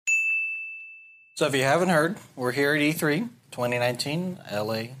So if you haven't heard, we're here at E3 2019,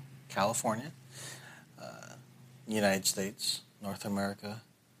 LA, California, United States, North America.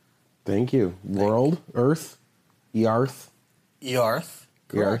 Thank you. World, Earth, Yarth. Yarth,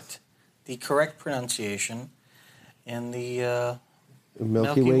 correct. Yarth. The correct pronunciation in the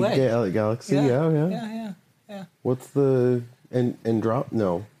Milky Way galaxy. Yeah. What's the Andromeda?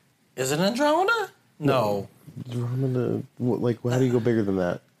 No. Is it Andromeda? No. Andromeda. How do you go bigger than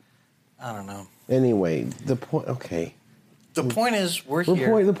that? I don't know. Anyway, the point. Okay. The point is, we're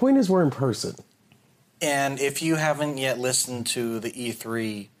here. The point is, we're in person. And if you haven't yet listened to the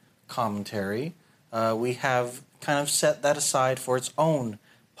E3 commentary, we have kind of set that aside for its own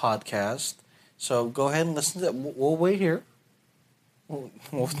podcast. So go ahead and listen to it. We'll wait here.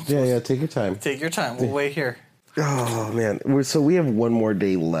 Take your time. Take your time. We'll wait here. Oh, man. So we have one more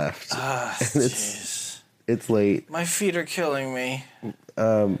day left. And it's late. My feet are killing me.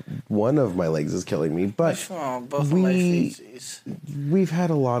 One of my legs is killing me, but both of my feet. We've had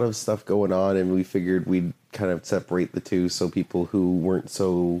a lot of stuff going on, and we figured we'd kind of separate the two so people who weren't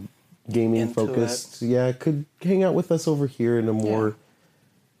so gaming focused, could hang out with us over here in a more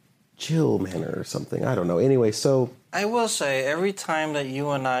chill manner or something. I don't know. Anyway, so I will say, every time that you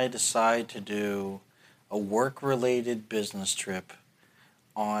and I decide to do a work-related business trip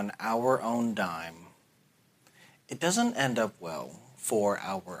on our own dime, it doesn't end up well for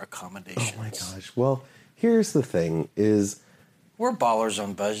our accommodations. Oh my gosh. Well, here's the thing is, we're ballers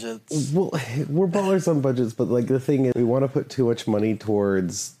on budgets. Well, we're ballers on budgets, but the thing is, we want to put too much money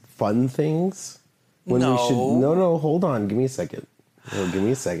towards fun things when we should. No, hold on. Give me a second.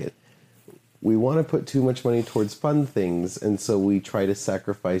 We want to put too much money towards fun things, and so we try to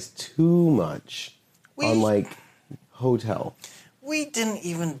sacrifice too much on hotel. We didn't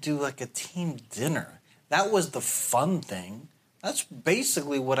even do a team dinner. That was the fun thing. That's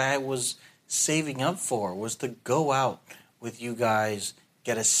basically what I was saving up for, was to go out with you guys,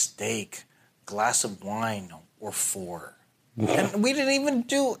 get a steak, glass of wine, or 4. And we didn't even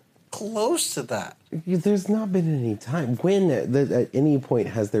do close to that. There's not been any time. When, at any point,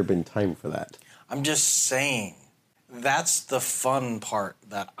 has there been time for that? I'm just saying, that's the fun part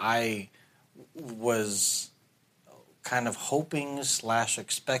that I was kind of hoping /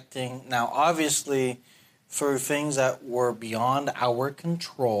 expecting. Now, obviously, for things that were beyond our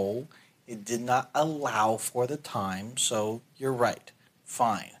control, it did not allow for the time, so you're right.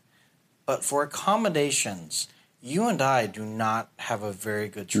 Fine. But for accommodations, you and I do not have a very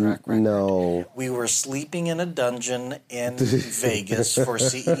good track record. No. We were sleeping in a dungeon in Vegas for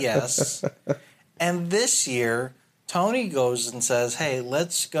CES. And this year, Tony goes and says, hey,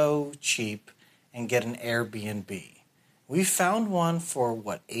 let's go cheap and get an Airbnb. We found one for,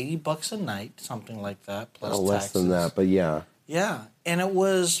 $80 a night, something like that, plus taxes. Less than that, but yeah. Yeah, and it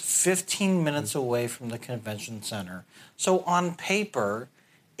was 15 minutes away from the convention center. So on paper,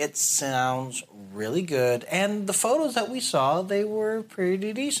 it sounds really good. And the photos that we saw, they were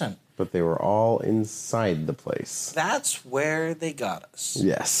pretty decent. But they were all inside the place. That's where they got us.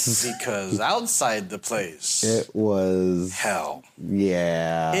 Yes. Because outside the place, it was hell.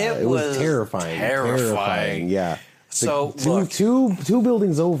 Yeah. It was terrifying. Terrifying, yeah. So two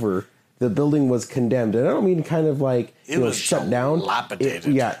buildings over, the building was condemned, and I don't mean kind of it was shut down.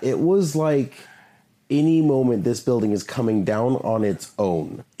 Dilapidated. It was like any moment this building is coming down on its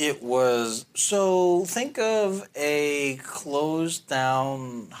own. It was. So think of a closed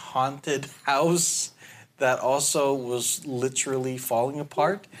down haunted house that also was literally falling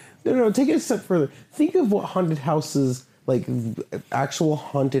apart. No, take it a step further. Think of what haunted houses, actual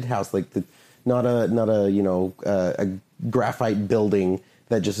haunted house, not a graphite building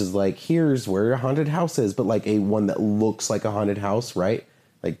that just is here's where a haunted house is, but a one that looks like a haunted house, right?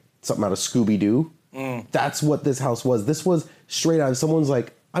 Like something out of Scooby-Doo. That's what this house was. This was straight out. Someone's I'm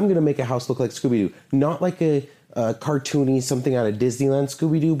going to make a house look like Scooby-Doo. Not like a cartoony something out of Disneyland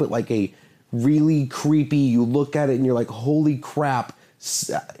Scooby-Doo, but a really creepy, you look at it and you're like, holy crap.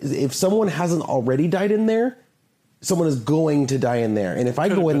 If someone hasn't already died in there, someone is going to die in there. And if I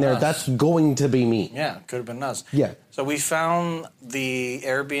go in there, that's going to be me. Yeah, could have been us. Yeah. So we found the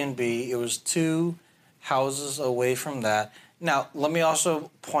Airbnb. It was 2 houses away from that. Now, let me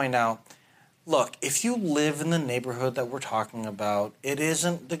also point out, look, if you live in the neighborhood that we're talking about, it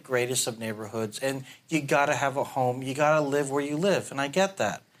isn't the greatest of neighborhoods, and you got to have a home. You got to live where you live, and I get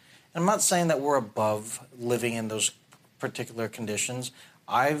that. And I'm not saying that we're above living in those particular conditions.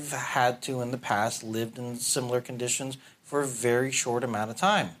 I've had to, in the past, lived in similar conditions for a very short amount of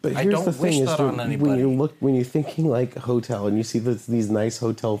time. But I here's don't the wish thing: that is on anybody. when you're thinking like hotel, and you see these nice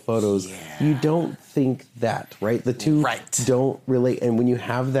hotel photos, you don't think that, right? The two Right. don't relate. And when you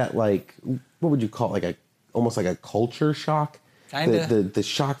have that, like, what would you call it? Like almost like a culture shock. Kinda. The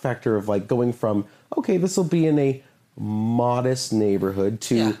shock factor of like going from, okay, this will be in a modest neighborhood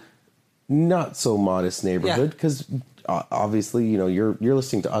to Yeah. not so modest neighborhood, because obviously, you know, you're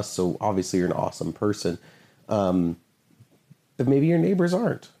listening to us, so obviously you're an awesome person. But maybe your neighbors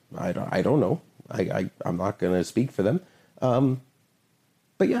aren't. I don't know. I'm not going to speak for them.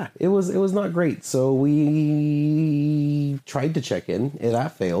 But yeah, it was not great. So we tried to check in.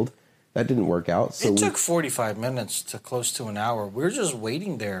 That failed. That didn't work out. So It took 45 minutes to close to an hour. We were just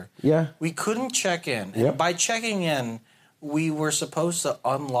waiting there. Yeah. We couldn't check in. Yep. And by checking in, we were supposed to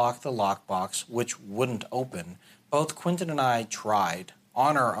unlock the lockbox, which wouldn't open. Both Quentin and I tried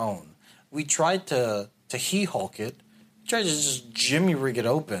on our own. We tried to he-hulk it, tried to just jimmy rig it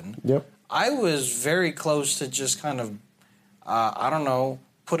open. Yep. I was very close to just kind of, I don't know,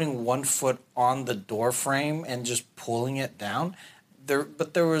 putting one foot on the door frame and just pulling it down.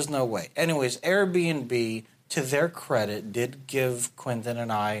 But there was no way. Anyways, Airbnb, to their credit, did give Quentin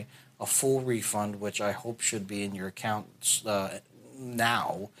and I a full refund, which I hope should be in your account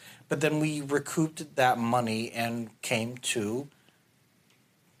now. But then we recouped that money and came to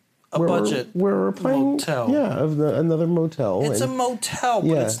a budget we're playing, motel. Yeah, another motel. It's a motel, but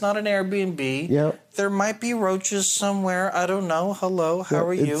Yeah. it's not an Airbnb. Yeah. There might be roaches somewhere. I don't know. Hello, how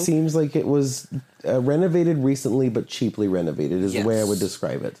are you? It seems like it was renovated recently, but cheaply renovated is the way I would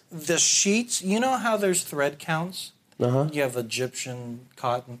describe it. The sheets, you know how there's thread counts? Uh-huh. You have Egyptian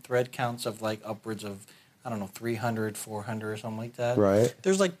cotton thread counts of like upwards of, I don't know, 300, 400 or something like that. Right.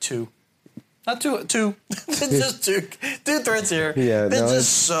 There's like two. Not two. Just two threads here. Yeah, They're no, just it's-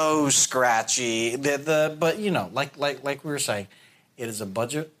 so scratchy. But you know, like we were saying, it is a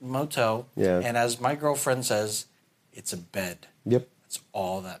budget motel. Yeah. And as my girlfriend says, it's a bed. Yep. That's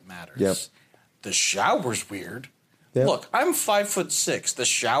all that matters. Yep. The shower's weird. Yep. Look, I'm 5'6". The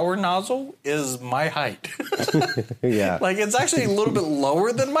shower nozzle is my height. Yeah. Like it's actually a little bit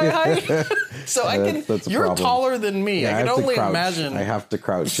lower than my height. So I can. that's a You're problem. taller than me. Yeah, I can have to only crouch. imagine. I have to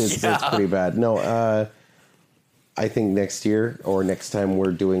crouch. It's Yeah. pretty bad. No, I think next year or next time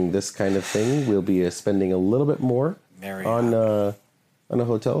we're doing this kind of thing, we'll be spending a little bit more on a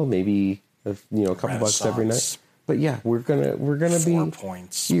hotel, maybe a couple bucks every night. Renaissance. But yeah, we're gonna 4 be.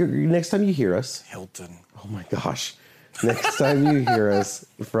 points. Next time you hear us, Hilton. oh my gosh, next time you hear us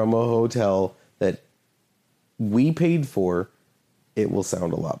from a hotel that we paid for, it will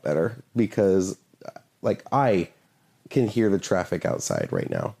sound a lot better because, like, I can hear the traffic outside right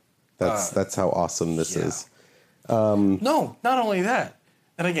now. That's how awesome this yeah. is. No, not only that.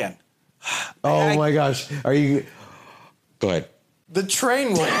 And again, Oh my gosh, are you? Go ahead. the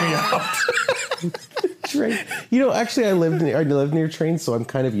train woke me up. Train. Actually, I live near trains, so I'm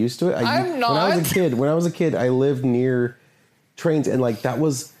kind of used to it. I'm not. When I was a kid, I lived near trains, and like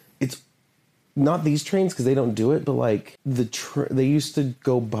it's not these trains because they don't do it, but like they used to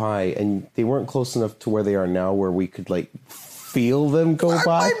go by, and they weren't close enough to where they are now, where we could like feel them go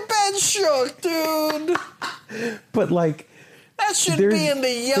by. My bed shook, dude. But like That should be in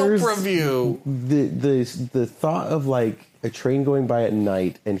the Yelp review. the thought of like a train going by at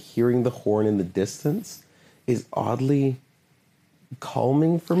night and hearing the horn in the distance is oddly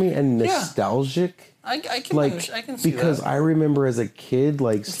calming for me and nostalgic. I can I can see because that. I remember as a kid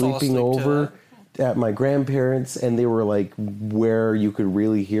like fall sleeping asleep to over at my grandparents, and they were like where you could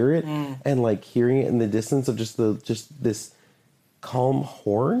really hear it, and like hearing it in the distance of just this calm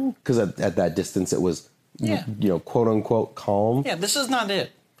horn, because at that distance it was quote unquote calm. Yeah, this is not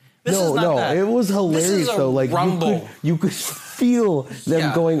it. This is not that. It was hilarious This is a though. Like rumble. you could feel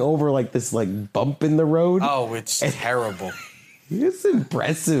them going over like this like bump in the road. Oh, it's terrible. It's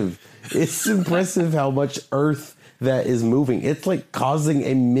impressive. It's impressive how much earth that is moving. It's like causing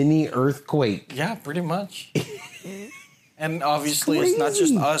a mini earthquake. Yeah, pretty much. And obviously, it's not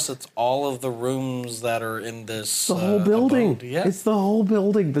just us; it's all of the rooms that are in this. The whole building. abode. Yeah, It's the whole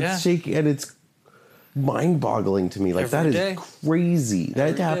building that's Yeah. shaking, and it's mind-boggling to me. Like Every that day. is crazy. That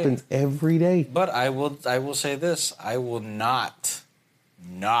Every day. happens every day. but I will say this: I will not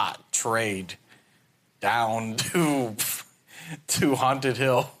trade down to Haunted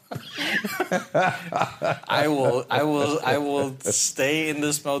Hill. I will stay in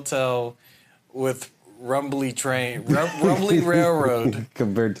this motel with rumbly railroad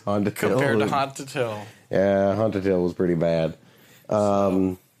compared to Haunted Hill. compared to Haunted Hill. Yeah, Haunted Hill was pretty bad.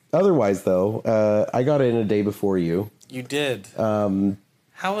 Otherwise, though, I got in a day before you. You did.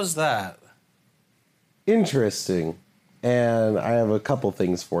 How was that? Interesting. And I have a couple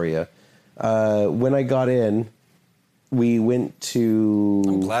things for you. When I got in, we went to...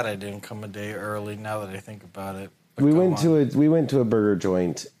 I'm glad I didn't come a day early now that I think about it. But we went to a burger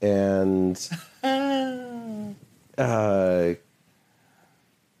joint, and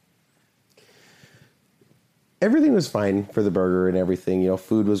everything was fine for the burger and everything. You know,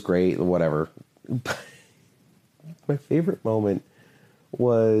 food was great, whatever. But my favorite moment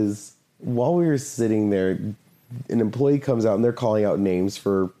was while we were sitting there, an employee comes out and they're calling out names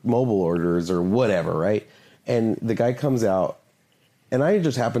for mobile orders or whatever, right? And the guy comes out, and I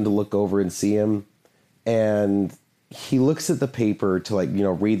just happened to look over and see him, and he looks at the paper to, like, you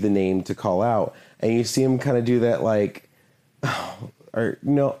know, read the name to call out, and you see him kind of do that, like, are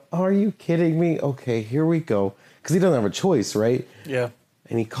you kidding me? Okay, here we go. Because he doesn't have a choice, right? Yeah.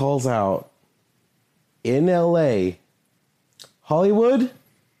 And he calls out, in LA, Hollywood?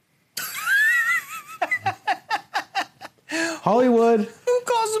 Hollywood. Who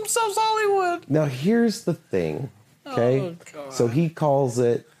calls themselves Hollywood? Now, here's the thing, okay? Oh, God. So he calls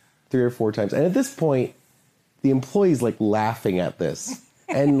it 3 or 4 times. And at this point, the employee's, like, laughing at this.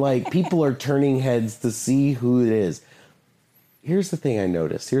 And, like, people are turning heads to see who it is. Here's the thing I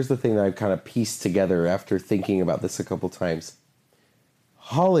noticed. Here's the thing that I've kind of pieced together after thinking about this a couple times.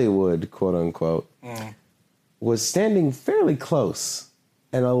 Hollywood, quote unquote, was standing fairly close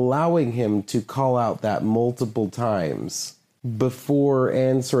and allowing him to call out that multiple times before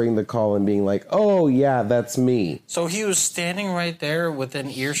answering the call and being like, oh, yeah, that's me. So he was standing right there within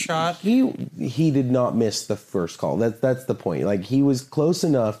earshot? He did not miss the first call. That's the point. Like, he was close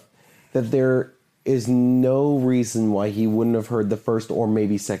enough that there is no reason why he wouldn't have heard the first or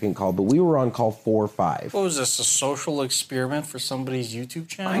maybe second call, but we were on call 4 or 5. What was this, a social experiment for somebody's YouTube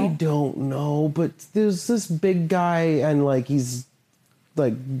channel? I don't know, but there's this big guy, and, like, he's,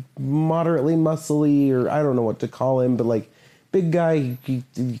 like, moderately muscly, or I don't know what to call him, but, like, big guy, he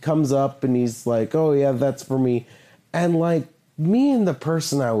comes up, and he's like, oh, yeah, that's for me. And, like, me and the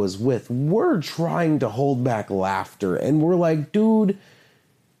person I was with, we're trying to hold back laughter, and we're like, dude...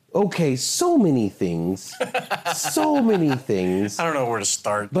 Okay, so many things. So many things. I don't know where to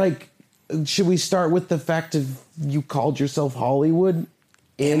start. Like, should we start with the fact of you called yourself Hollywood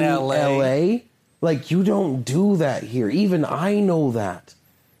in LA? Like, you don't do that here. Even I know that.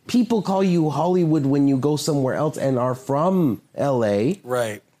 People call you Hollywood when you go somewhere else and are from LA.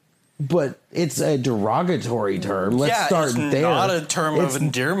 Right. But it's a derogatory term. Let's start there. It's not a term of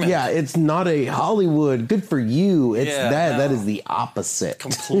endearment. Yeah, it's not a Hollywood. Good for you. It's that is the opposite.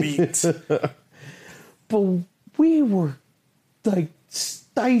 Complete. But we were, like,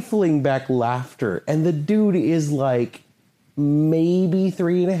 stifling back laughter. And the dude is, like, maybe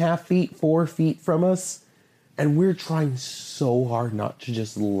 3.5 feet, 4 feet from us. And we're trying so hard not to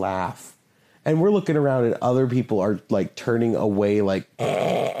just laugh. And we're looking around and other people are, like, turning away, like,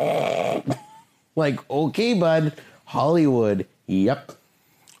 like, okay, bud, Hollywood, yep.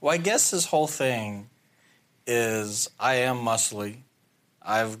 Well, I guess this whole thing is I am muscly.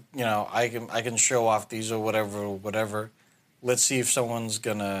 I can show off these or whatever. Let's see if someone's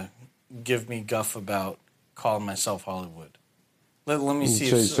gonna give me guff about calling myself Hollywood. Let me see.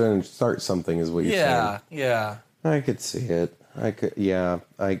 So you're trying to start something, is what you're saying. Yeah. I could see it. I could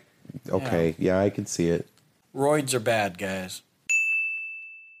see it. Roids are bad, guys.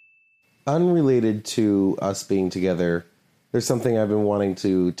 Unrelated to us being together, there's something I've been wanting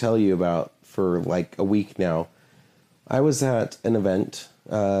to tell you about for like a week now. I was at an event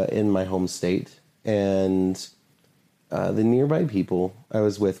in my home state, and the nearby people I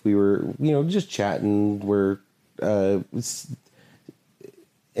was with, we were, just chatting. We're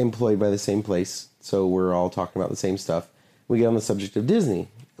employed by the same place, so we're all talking about the same stuff. We get on the subject of Disney.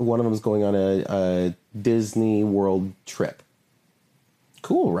 One of them is going on a Disney World trip.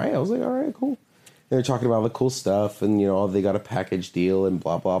 Cool, right? I was like, all right, cool. And they're talking about all the cool stuff, and, they got a package deal and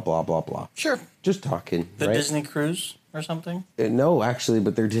blah, blah, blah, blah, blah. Sure. Just talking, The right? Disney cruise or something? No, actually,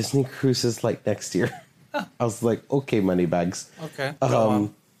 but their Disney cruise is like next year. Oh. I was like, okay, money bags. Okay, go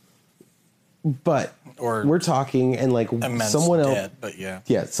on. But Or we're talking, and like Immense someone else, debt, but yeah.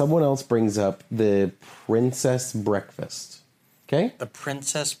 yeah, someone else brings up the Princess Breakfast. Okay. The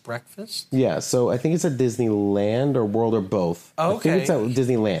Princess Breakfast? Yeah, so I think it's at Disneyland or World or both. Okay. I think it's at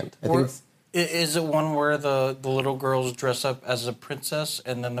Disneyland. I think it's, is it one where the little girls dress up as a princess,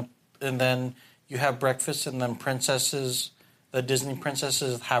 and then you have breakfast, and then the Disney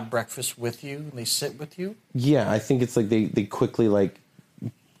princesses have breakfast with you, and they sit with you? yeah, I think it's like they quickly, like,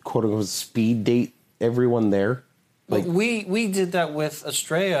 quote unquote speed date everyone there. Like, we did that with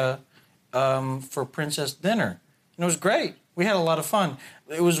Estrella for Princess Dinner, and it was great. We had a lot of fun.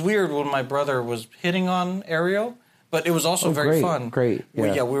 It was weird when my brother was hitting on Ariel, but it was also very great, fun. Great.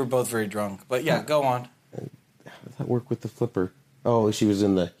 Yeah. We were both very drunk. But yeah, go on. How does that work with the flipper? Oh, she was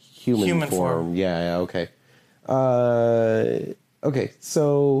in the human form. Yeah, okay. Okay,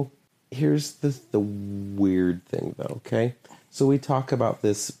 so here's the weird thing, though, okay? So we talk about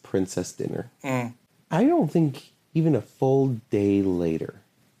this princess dinner. I don't think even a full day later,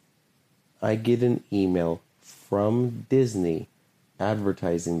 I get an email from Disney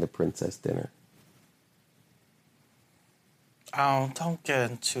advertising the princess dinner. Oh, don't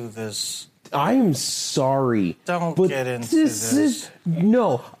get into this. I'm sorry. Don't but get into this.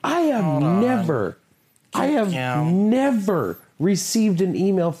 No, I have never never received an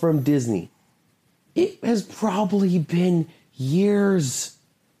email from Disney. It has probably been years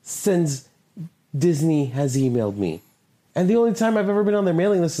since Disney has emailed me. And the only time I've ever been on their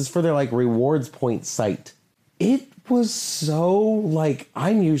mailing list is for their like rewards point site. It was so like,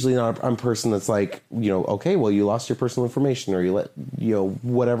 I'm usually not a person that's like, okay, well, you lost your personal information or you let,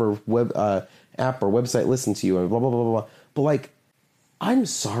 whatever web app or website listen to you and blah, blah, blah, blah, blah. But like, I'm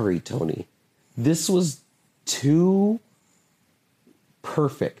sorry, Tony. This was too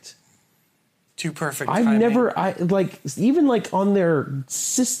perfect. Too perfect. I've timing. never, even like on their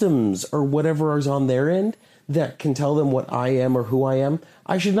systems or whatever is on their end that can tell them what I am or who I am,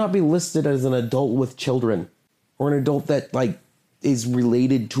 I should not be listed as an adult with children or an adult that like is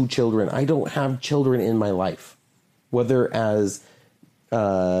related to children. I don't have children in my life, whether as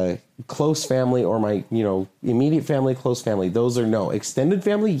close family or my, immediate family, close family. Those are no. Extended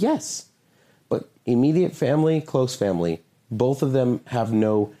family, yes. But immediate family, close family, both of them have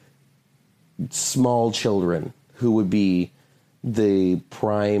no small children who would be the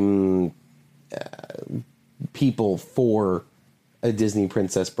prime people for a Disney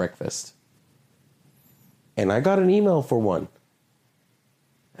princess breakfast. And I got an email for one.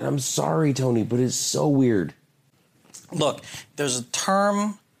 And I'm sorry, Tony, but it's so weird. Look, there's a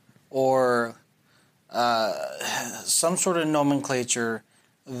term or some sort of nomenclature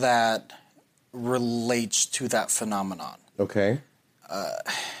that relates to that phenomenon. Okay.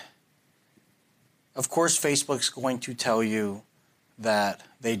 Of course, Facebook's going to tell you that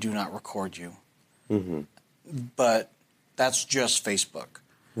they do not record you. Mm-hmm. But that's just Facebook.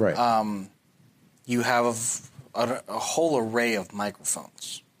 Right. You have a whole array of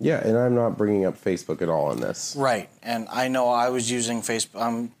microphones. Yeah, and I'm not bringing up Facebook at all in this. Right. And I know I was using Facebook.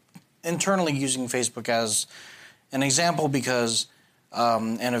 I'm internally using Facebook as an example because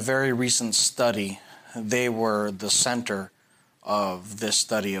in a very recent study, they were the center of this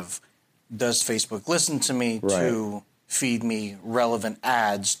study of does Facebook listen to me to feed me relevant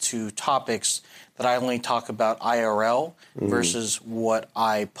ads to topics that I only talk about IRL versus what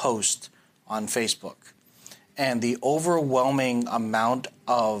I post on Facebook. And the overwhelming amount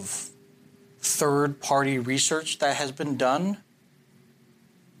of third-party research that has been done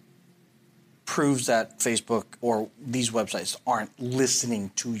proves that Facebook or these websites aren't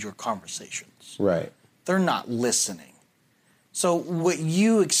listening to your conversations. Right. They're not listening. So what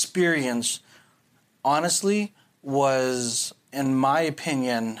you experienced, honestly, was, in my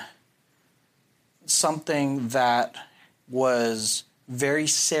opinion, something that was very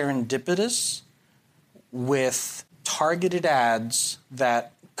serendipitous with targeted ads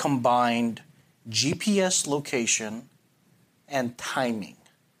that combined GPS location and timing.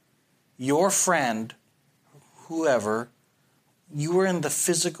 Your friend, whoever, you were in the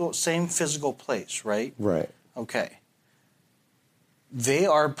same physical place, right? Right. Okay. They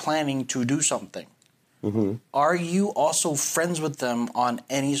are planning to do something. Mm-hmm. Are you also friends with them on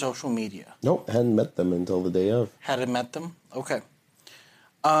any social media? Nope, hadn't met them until the day of. Hadn't met them? Okay.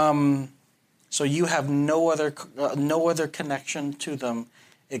 So you have no other connection to them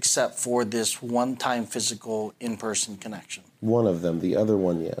except for this one-time physical in-person connection. One of them, the other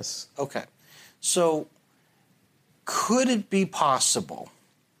one, yes. Okay. So could it be possible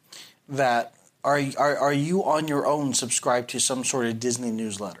that are you on your own subscribed to some sort of Disney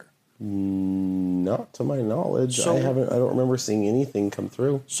newsletter? Not to my knowledge. So, I don't remember seeing anything come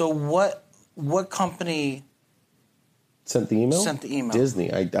through. So what company sent the email? Sent the email.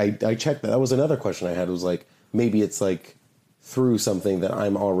 Disney. I checked that. That was another question I had. It was like, maybe it's like through something that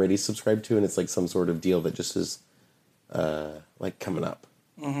I'm already subscribed to, and it's like some sort of deal that just is like coming up.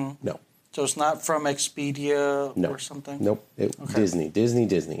 Mm-hmm. No. So it's not from Expedia or something? Nope. Okay.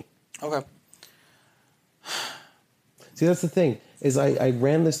 Disney. Okay. See, that's the thing, is I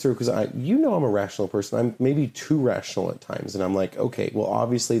ran this through because I'm a rational person. I'm maybe too rational at times. And I'm like, okay, well,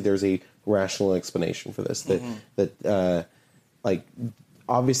 obviously there's a rational explanation for this. That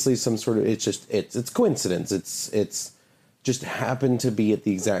obviously some sort of, it's coincidence. It's just happened to be at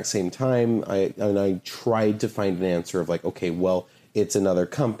the exact same time. I tried to find an answer of like, okay, well, it's another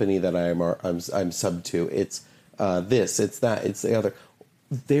company that I'm sub to. It's this, it's that, it's the other.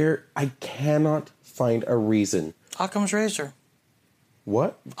 I cannot find a reason. Occam's razor.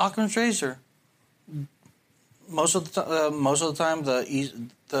 What? Occam's razor. Most of the time,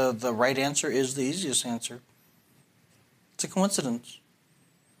 the right answer is the easiest answer. It's a coincidence.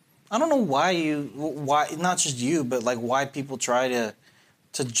 I don't know why not just you, but like why people try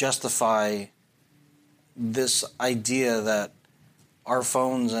to justify this idea that our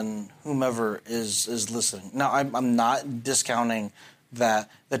phones and whomever is listening. Now, I'm not discounting that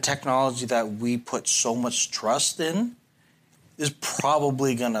the technology that we put so much trust in is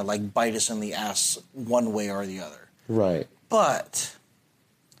probably gonna like bite us in the ass one way or the other. Right. But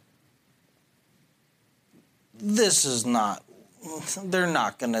this is not. They're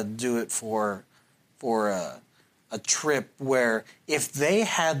not gonna do it for a trip where if they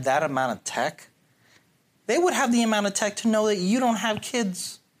had that amount of tech, they would have the amount of tech to know that you don't have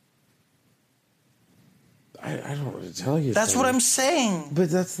kids. I don't know what to tell you. That's what I'm saying. But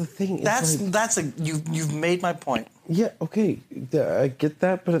that's the thing. You've made my point. Yeah, okay, I get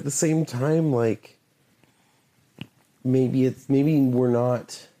that, but at the same time, like, maybe we're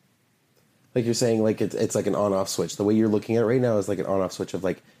not, like you're saying, like it's like an on-off switch. The way you're looking at it right now is like an on-off switch of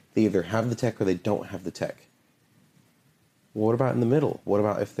like they either have the tech or they don't have the tech. Well, what about in the middle? What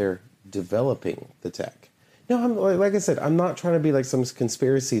about if they're developing the tech? No, like I said, I'm not trying to be like some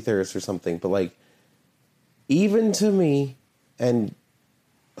conspiracy theorist or something, but like, even to me, and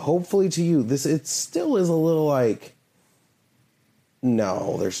hopefully to you, it still is a little like,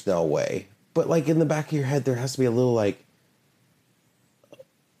 no, there's no way. But like in the back of your head, there has to be a little like,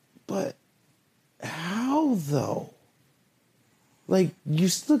 but how though? Like you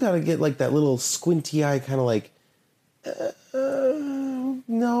still got to get like that little squinty eye kind of like,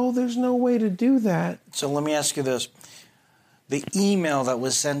 no, there's no way to do that. So let me ask you this. The email that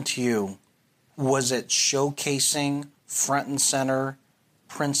was sent to you, was it showcasing front and center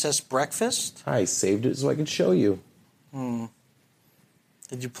Princess Breakfast? I saved it so I could show you.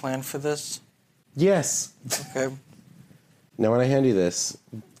 Did you plan for this? Yes. Okay. Now, when I hand you this,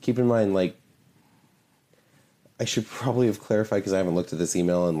 keep in mind, like, I should probably have clarified because I haven't looked at this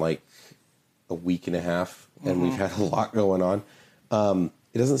email in like a week and a half, and we've had a lot going on.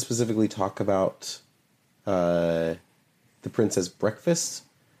 It doesn't specifically talk about the Princess Breakfast,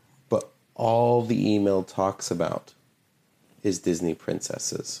 but all the email talks about is Disney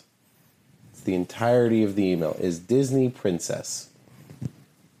princesses. It's the entirety of the email is Disney princess.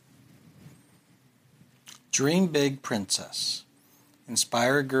 Dream big, princess.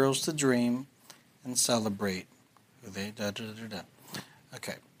 Inspire girls to dream and celebrate who they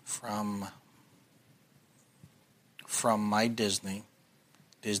Okay, from My Disney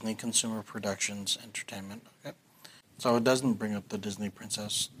Consumer Productions Entertainment. Okay. So it doesn't bring up the Disney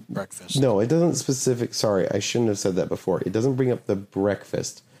Princess Breakfast. No, it doesn't sorry, I shouldn't have said that before. It doesn't bring up the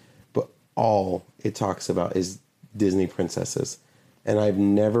breakfast, but all it talks about is Disney princesses. And I've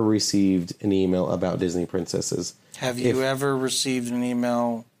never received an email about Disney princesses. Have you ever received an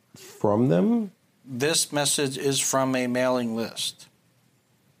email from them? This message is from a mailing list.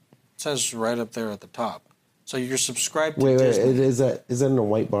 It says right up there at the top. So you're subscribed to Disney. Wait, is that in a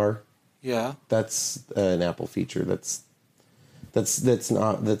white bar? Yeah. That's an Apple feature. That's an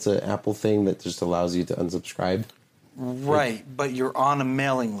Apple thing that just allows you to unsubscribe. Right, but you're on a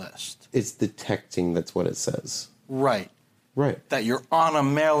mailing list. It's detecting, that's what it says. Right. Right. That you're on a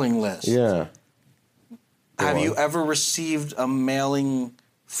mailing list. Yeah. Have you ever received a mailing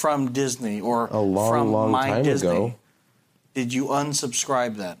from Disney or from My time Disney? Ago. Did you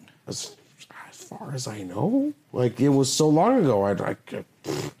unsubscribe then? As far as I know, like it was so long ago.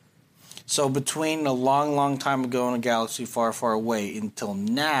 So between a long, long time ago in a galaxy far, far away until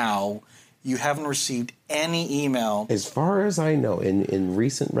now, you haven't received any email. As far as I know, in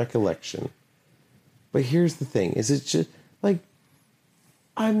recent recollection. But here's the thing: is it just like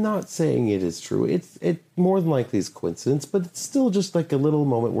I'm not saying it is true. It more than likely is coincidence, but it's still just like a little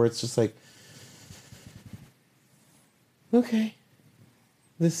moment where it's just like, okay,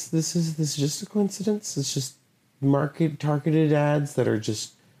 this is just a coincidence. It's just targeted ads that are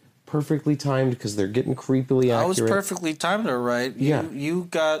just perfectly timed because they're getting creepily accurate. I was perfectly timed, all right. You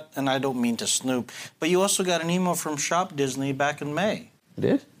got, and I don't mean to snoop, but you also got an email from Shop Disney back in May. I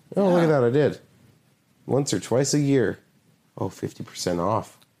did? Oh, yeah. Look at that, I did. Once or twice a year. Oh, 50%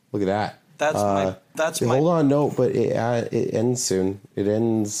 off. Look at that. Hold on, no, but it ends soon. It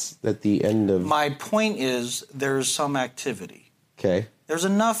ends at the end of... My point is there's some activity. Okay. There's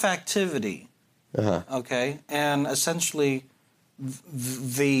enough activity Okay, and essentially,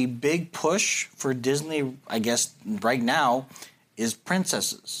 the big push for Disney, I guess, right now, is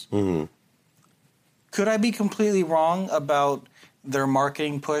princesses. Mm-hmm. Could I be completely wrong about their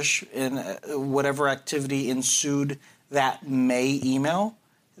marketing push and whatever activity ensued that May email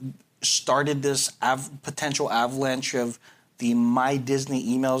started this potential avalanche of the My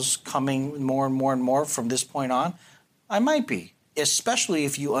Disney emails coming more and more and more from this point on? I might be. Especially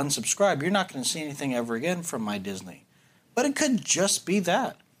if you unsubscribe, you're not going to see anything ever again from My Disney. But it could just be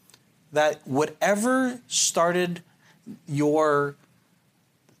that whatever started your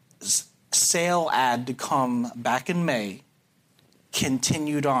sale ad to come back in May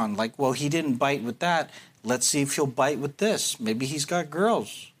continued on. Like, well, he didn't bite with that. Let's see if he'll bite with this. Maybe he's got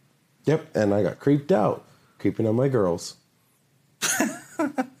girls. Yep, and I got creeped out, creeping on my girls.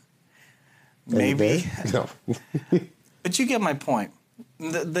 Maybe. No. But you get my point.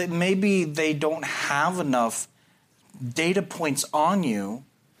 Maybe they don't have enough data points on you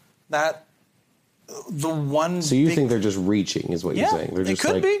that the one. So you think they're just reaching, is what you're saying? They're just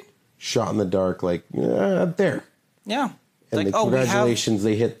like shot in the dark, like there. Yeah. And like, congratulations,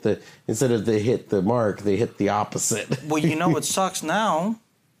 they hit instead of they hit the mark, they hit the opposite. Well, you know what sucks now?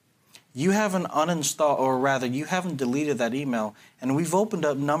 You haven't uninstalled, or rather, you haven't deleted that email, and we've opened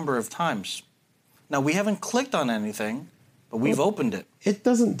up a number of times. Now, we haven't clicked on anything, but we've opened it. It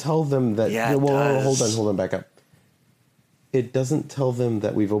doesn't tell them that. Yeah, it does. Hold on, back up. It doesn't tell them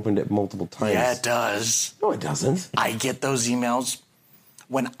that we've opened it multiple times. Yeah, it does. No, it doesn't. I get those emails.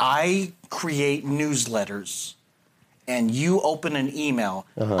 When I create newsletters and you open an email,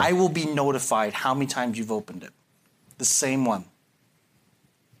 I will be notified how many times you've opened it. The same one.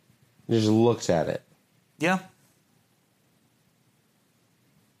 You just looked at it. Yeah.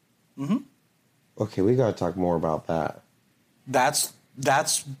 Mm-hmm. Okay, we got to talk more about that. That's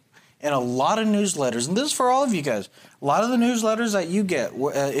in a lot of newsletters, and this is for all of you guys. A lot of the newsletters that you get,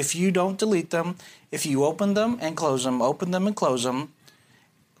 if you don't delete them, if you open them and close them, open them and close them,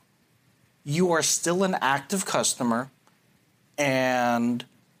 you are still an active customer, and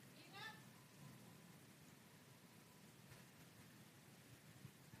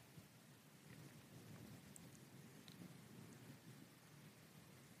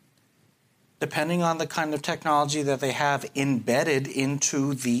depending on the kind of technology that they have embedded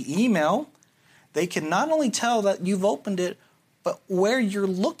into the email, they can not only tell that you've opened it, but where you're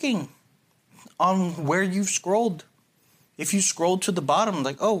looking on where you've scrolled. If you scroll to the bottom,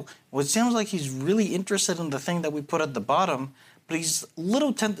 like, oh, well, it seems like he's really interested in the thing that we put at the bottom, but he's a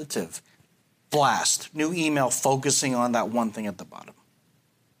little tentative. Blast. New email focusing on that one thing at the bottom.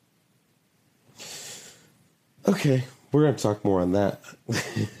 Okay. We're going to talk more on that.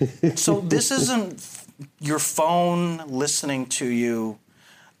 So this isn't your phone listening to you.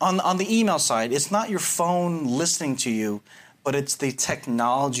 On the email side, it's not your phone listening to you, but it's the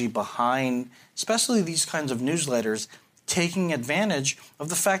technology behind, especially these kinds of newsletters, taking advantage of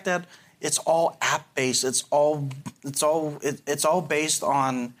the fact that it's all app-based. It's all based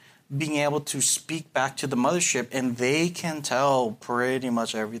on being able to speak back to the mothership, and they can tell pretty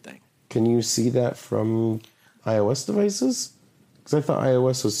much everything. Can you see that from iOS devices? Because I thought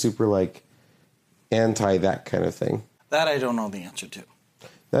iOS was super like anti that kind of thing. That I don't know the answer to.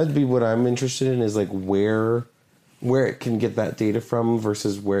 That'd be what I'm interested in, is like where it can get that data from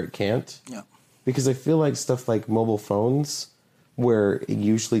versus where it can't. Yeah. Because I feel like stuff like mobile phones, where it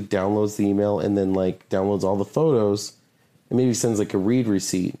usually downloads the email and then like downloads all the photos and maybe sends like a read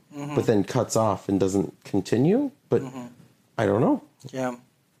receipt, but then cuts off and doesn't continue. But I don't know. Yeah.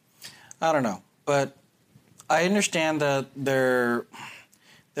 I don't know. But I understand that there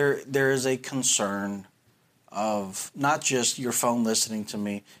is a concern of not just your phone listening to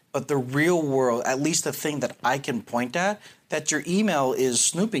me, but the real world, at least the thing that I can point at, that your email is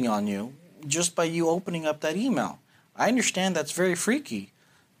snooping on you just by you opening up that email. I understand that's very freaky,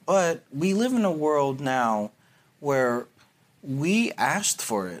 but we live in a world now where we asked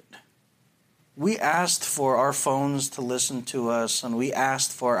for it. We asked for our phones to listen to us, and we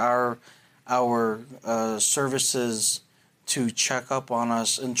asked for our services to check up on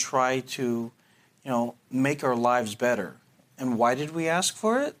us and try to, make our lives better. And why did we ask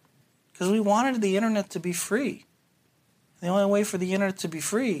for it? Because we wanted the internet to be free. The only way for the internet to be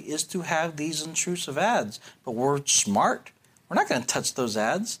free is to have these intrusive ads. But we're smart. We're not going to touch those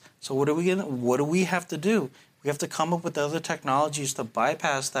ads. So what do we have to do? We have to come up with other technologies to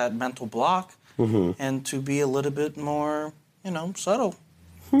bypass that mental block and to be a little bit more, subtle.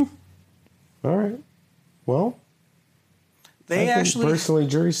 All right. Well, personally,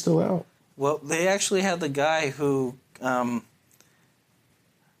 jury's still out. Well, they actually had the guy who, the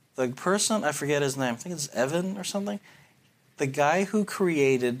the person, I forget his name, I think it's Evan or something, the guy who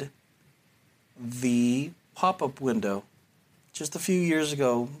created the pop-up window just a few years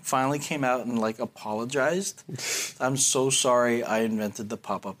ago finally came out and like apologized. I'm so sorry I invented the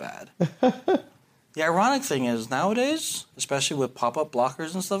pop-up ad. The ironic thing is nowadays, especially with pop-up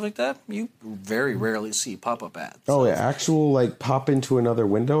blockers and stuff like that, you very rarely see pop-up ads. Oh, yeah, actual like pop into another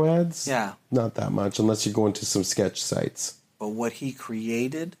window ads? Yeah. Not that much, unless you're going to some sketch sites. But what he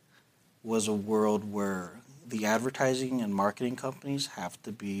created was a world where the advertising and marketing companies have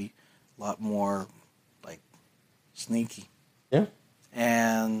to be a lot more like sneaky. Yeah.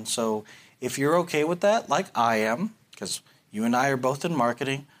 And so if you're okay with that, like I am, because you and I are both in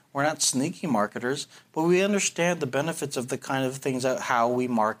marketing, we're not sneaky marketers, but we understand the benefits of the kind of things that how we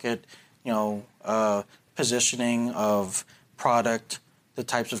market, positioning of product, the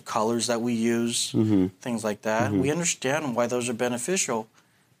types of colors that we use, things like that. We understand why those are beneficial,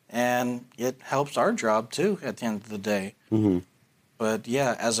 and it helps our job too at the end of the day. But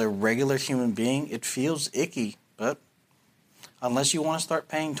yeah, as a regular human being, it feels icky. But unless you want to start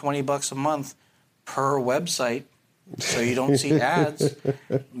paying $20 a month per website so you don't see ads,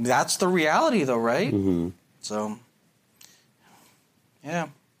 that's the reality though, right? So, yeah.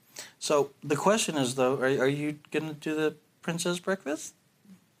 So the question is though, are you going to do the princess breakfast?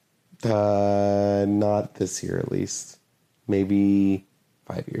 Not this year at least. Maybe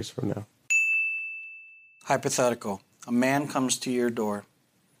 5 years from now. Hypothetical. A man comes to your door,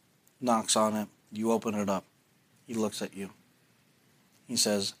 knocks on it, you open it up. He looks at you. He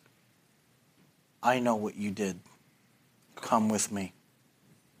says, I know what you did. Come with me.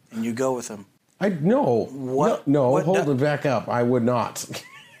 And you go with him. Hold it back up. I would not.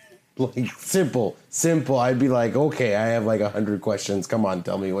 Like, simple. I'd be like, okay, I have like 100 questions. Come on,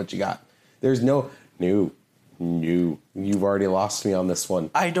 tell me what you got. There's no. You've already lost me on this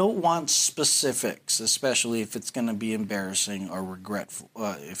one. I don't want specifics, especially if it's going to be embarrassing or regretful,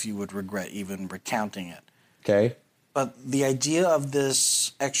 if you would regret even recounting it. Okay. But the idea of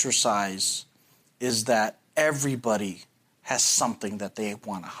this exercise is that everybody has something that they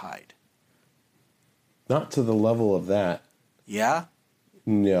want to hide. Not to the level of that. Yeah?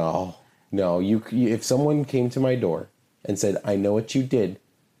 No. You, if someone came to my door and said, I know what you did,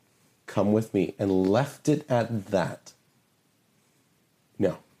 come with me, and left it at that.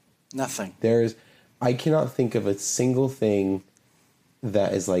 No. Nothing. I cannot think of a single thing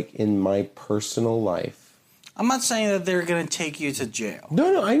that is like in my personal life. I'm not saying that they're going to take you to jail.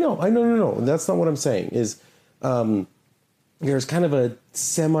 No, I know. No. That's not what I'm saying. There's kind of a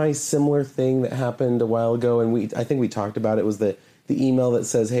semi-similar thing that happened a while ago, and I think we talked about it. Was the email that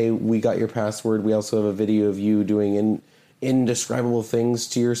says, hey, we got your password. We also have a video of you doing indescribable things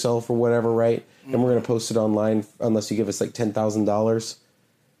to yourself or whatever, right? And we're going to post it online unless you give us like $10,000.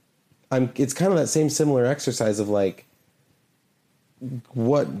 It's kind of that same similar exercise of like,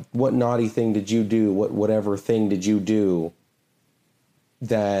 what naughty thing did you do? Whatever thing did you do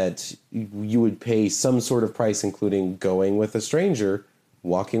that you would pay some sort of price, including going with a stranger,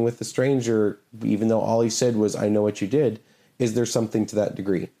 walking with a stranger, even though all he said was, I know what you did. Is there something to that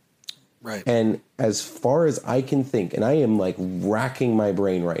degree? Right. And as far as I can think, and I am like racking my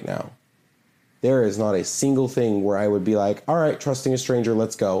brain right now, there is not a single thing where I would be like, all right, trusting a stranger,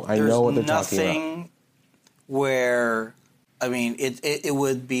 let's go. I know what they're talking about. There's nothing where, I mean, it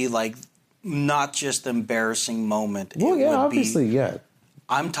would be like not just embarrassing moment. Well, yeah, obviously, yeah.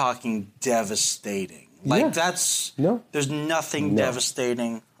 I'm talking devastating. Like there's nothing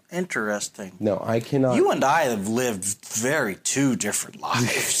devastating. Interesting. No, I cannot. You and I have lived two different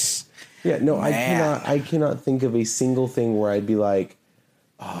lives. Yeah, no, man. I cannot think of a single thing where I'd be like,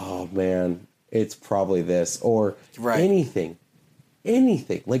 oh man, it's probably this or anything.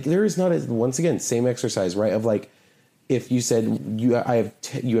 Like there is not once again, same exercise, right? Of like, if you said you have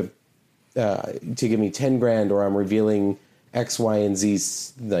to give me 10 grand or I'm revealing X, Y, and Z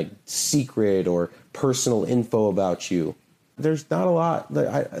like secret or personal info about you. There's not a lot.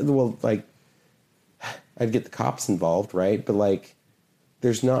 I'd get the cops involved, right? But like,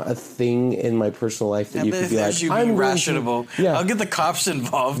 there's not a thing in my personal life that you could be like, I'm rationable. I'll get the cops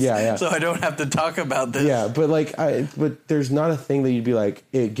involved. So I don't have to talk about this. Yeah, but but there's not a thing that you'd be like,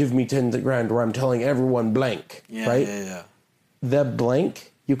 hey, give me 10 grand or I'm telling everyone blank. Right? Yeah. That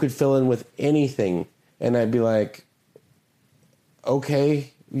blank you could fill in with anything, and I'd be like,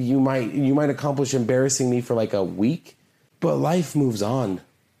 okay, you might accomplish embarrassing me for like a week. But life moves on.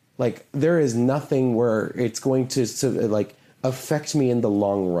 Like, there is nothing where it's going to like affect me in the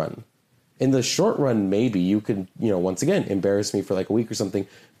long run. In the short run, maybe you could, once again, embarrass me for like a week or something.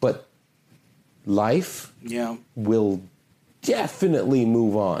 But life will definitely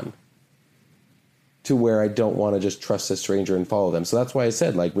move on. to where I don't want to just trust a stranger and follow them. So that's why I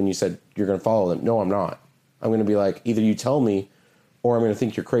said, like, when you said you're going to follow them, no, I'm not. I'm going to be like, either you tell me or I'm going to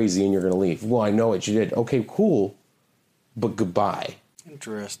think you're crazy and you're going to leave. Well, I know what you did. Okay, cool. But goodbye.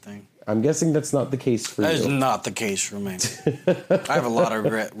 Interesting. I'm guessing that's not the case for That you. is not the case for me. I have a lot of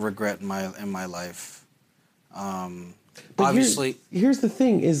regret in my life. But Obviously, here's the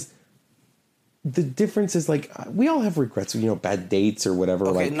thing is the difference is like we all have regrets, bad dates or whatever.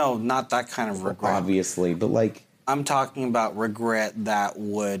 okay, like, no, not that kind of regret. obviously, but like I'm talking about regret that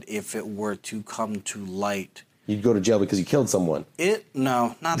would, if it were to come to light, you'd go to jail because you killed someone.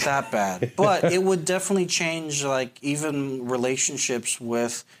 No, not that bad. But it would definitely change, like, even relationships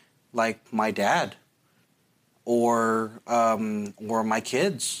with, like, my dad or my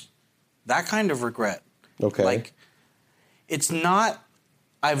kids. That kind of regret. Okay. Like, it's not,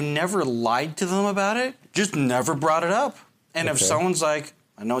 I've never lied to them about it, just never brought it up. And if Okay. someone's like,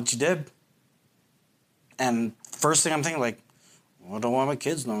 I know what you did. And first thing I'm thinking, like, well, I don't want my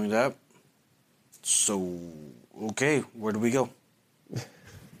kids knowing that. So, okay, where do we go?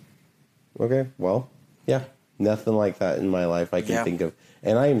 Okay, well, yeah, nothing like that in my life I can think of.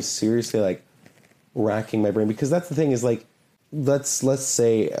 And I am seriously, like, racking my brain because that's the thing is, like, let's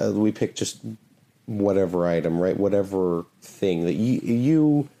say we pick just whatever item, right? Whatever thing that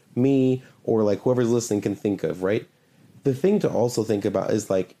you, me, or, like, whoever's listening can think of, right? The thing to also think about is,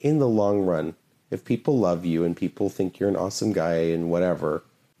 like, in the long run, if people love you and people think you're an awesome guy and whatever,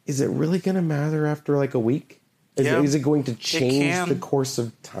 is it really going to matter after, like, a week? Is it going to change the course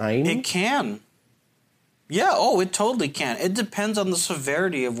of time? It can. Yeah, it totally can. It depends on the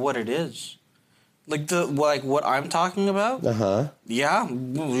severity of what it is. Like what I'm talking about? Uh-huh. Yeah,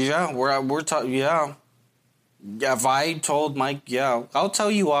 we're talking, yeah. Yeah, if I told Mike, I'll tell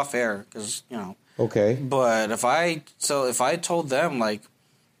you off air, because, Okay. But if I told them, like,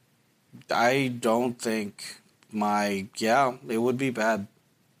 I don't think it would be bad.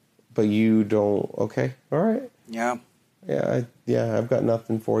 But you don't, okay, all right. Yeah. Yeah, I've got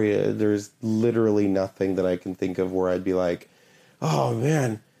nothing for you. There's literally nothing that I can think of where I'd be like, oh,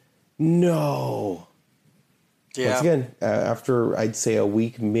 man, no. Yeah. Once again, after I'd say a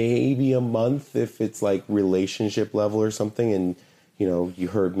week, maybe a month, if it's like relationship level or something, and, you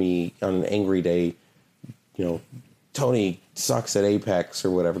heard me on an angry day, Tony sucks at Apex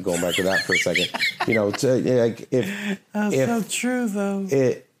or whatever, going back to that for a second, That's so true, though.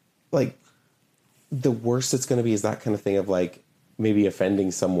 It, like, the worst it's going to be is that kind of thing of, like, maybe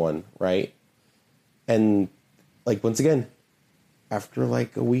offending someone, right? And, like, once again, after,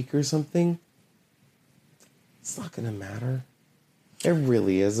 like, a week or something, it's not going to matter. It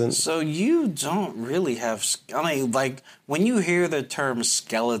really isn't. So you don't really have, like, when you hear the term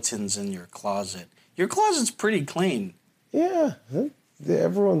skeletons in your closet's pretty clean. Yeah.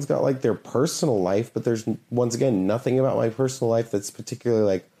 Everyone's got, like, their personal life, but there's, once again, nothing about my personal life that's particularly,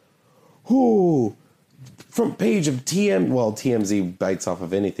 like, ooh, front page of TMZ bites off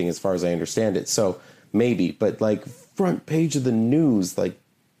of anything as far as I understand it. So maybe, but, like, front page of the news, like,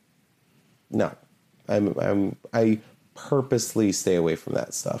 no. I purposely stay away from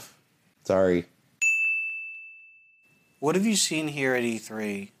that stuff. Sorry. What have you seen here at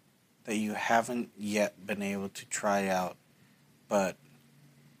E3 that you haven't yet been able to try out, but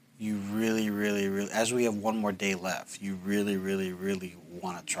you really, really, really, as we have one more day left, you really, really, really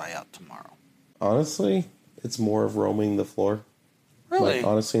want to try out tomorrow? Honestly, it's more of roaming the floor. Really? Like,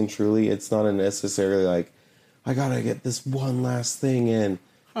 honestly and truly, it's not necessarily like, I gotta get this one last thing in.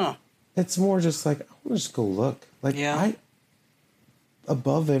 Huh. It's more just like, I want to just go look. Like,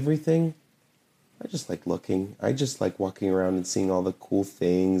 above everything, I just like looking. I just like walking around and seeing all the cool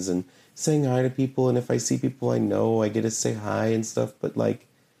things and saying hi to people. And if I see people I know, I get to say hi and stuff. But, like,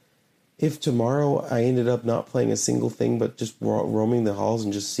 if tomorrow I ended up not playing a single thing but just roaming the halls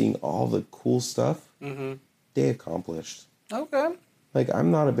and just seeing all the cool stuff, day accomplished. Okay. Like, I'm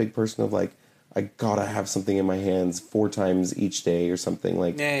not a big person of, like, I gotta have something in my hands 4 times each day or something.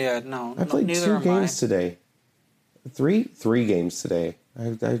 Like, no. I played 2 games today. 3 games today.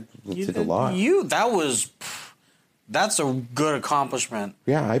 I did a lot. That's a good accomplishment.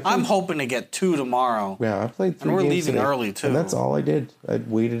 Yeah, I'm hoping to get 2 tomorrow. Yeah, I played 3 and we're games leaving today. early, too. And that's all I did. I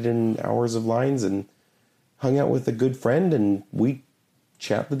waited in hours of lines and hung out with a good friend, and we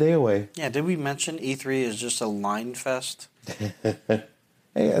chat the day away. Yeah, did we mention E3 is just a line fest?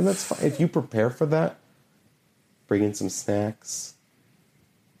 Hey, and that's fine. If you prepare for that, bring in some snacks,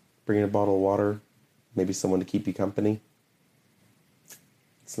 bring in a bottle of water, maybe someone to keep you company.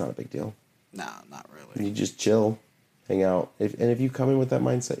 It's not a big deal. No, not really. You just chill, hang out. If you come in with that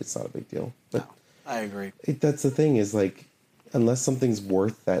mindset, it's not a big deal. But no, I agree. that's the thing is, like, unless something's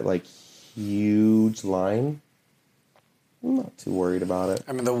worth that, like, huge line, I'm not too worried about it.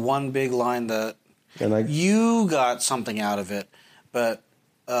 I mean, the one big line that And you got something out of it, but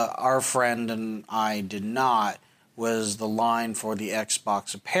our friend and I did not, was the line for the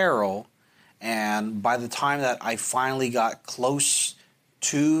Xbox apparel. And by the time that I finally got close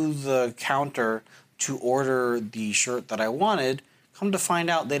to the counter to order the shirt that I wanted, come to find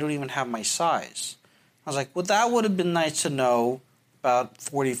out they don't even have my size. I was like, well, that would have been nice to know about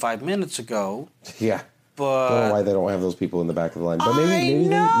 45 minutes ago. Yeah. But I don't know why they don't have those people in the back of the line. But maybe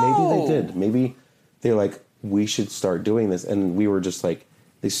they did. Maybe they're like, we should start doing this. And we were just like,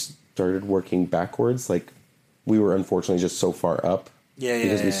 they started working backwards. Like, we were unfortunately just so far up.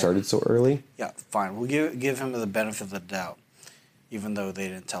 Because we started so early. Yeah, fine. We'll give him the benefit of the doubt, even though they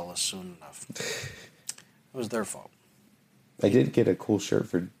didn't tell us soon enough. It was their fault. I did get a cool shirt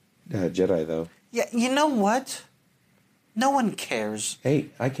for Jedi, though. Yeah, you know what? No one cares. Hey,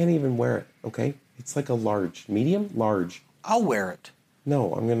 I can't even wear it, okay? It's like a large. Medium? Large. I'll wear it.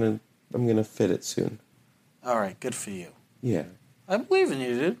 No, I'm gonna fit it soon. All right, good for you. Yeah. I believe in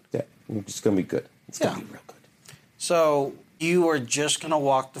you, dude. Yeah, it's gonna be good. It's gonna be real good. So you are just gonna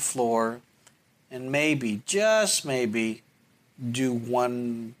walk the floor and maybe, just maybe, do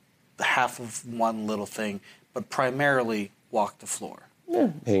one half of one little thing, but primarily walk the floor. Yeah,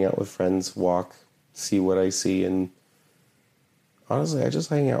 hang out with friends, walk, see what I see, and honestly, I just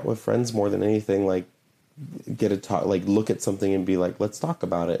hang out with friends more than anything. Like, get a talk, like look at something and be like, let's talk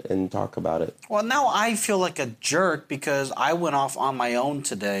about it and talk about it. Well, now I feel like a jerk because I went off on my own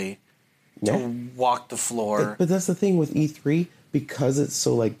today to walk the floor. But that's the thing with E3, because it's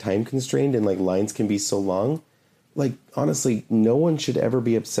so like time constrained and like lines can be so long. Like, honestly, no one should ever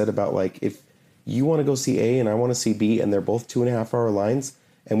be upset about, like, if you want to go see A and I want to see B and they're both 2.5 hour lines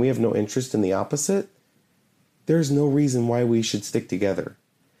and we have no interest in the opposite, there's no reason why we should stick together.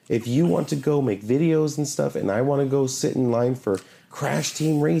 If you want to go make videos and stuff and I want to go sit in line for Crash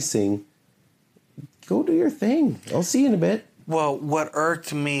Team Racing, go do your thing. I'll see you in a bit. Well, what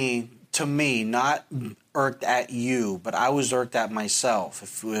irked me, to me, not irked at you, but I was irked at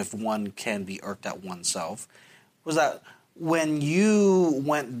myself, if one can be irked at oneself, was that when you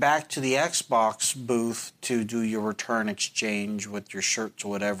went back to the Xbox booth to do your return exchange with your shirts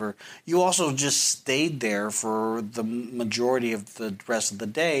or whatever, you also just stayed there for the majority of the rest of the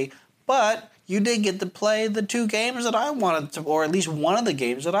day, but you did get to play the two games that I wanted to, or at least one of the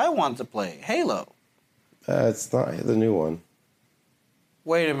games that I wanted to play, Halo. It's not the new one.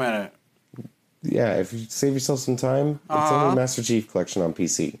 Wait a minute. Yeah, if you save yourself some time, it's only Master Chief Collection on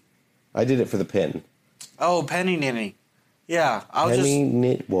PC. I did it for the pin. Oh, Penny Ninny. Yeah,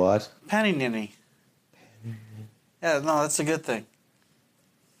 what? Penny Ninny. Yeah, no, that's a good thing.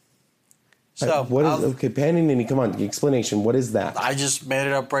 So what is okay? Penny Ninny. Come on, explanation. What is that? I just made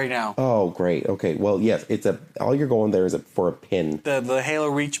it up right now. Oh, great. Okay, well, yes, it's all you're going there is for a pin. The Halo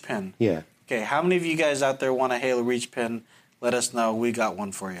Reach pin. Yeah. Okay, how many of you guys out there want a Halo Reach pin? Let us know. We got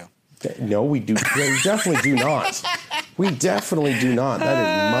one for you. No, we do. We definitely do not. We definitely do not. That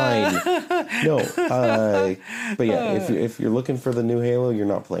is mine. No. But yeah, if you're looking for the new Halo, you're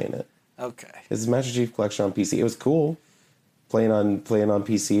not playing it. Okay. This is Master Chief Collection on PC. It was cool playing on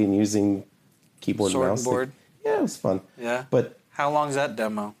PC and using keyboard and mouse. Board. Yeah, it was fun. Yeah. But how long's that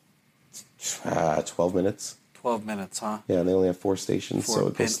demo? 12 minutes. 12 minutes, huh? Yeah, and they only have 4 stations, so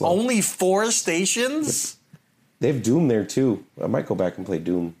it goes slow. Only 4 stations? They have Doom there too. I might go back and play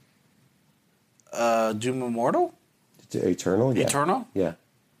Doom. Doom Immortal? Eternal? Yeah. Eternal? Yeah.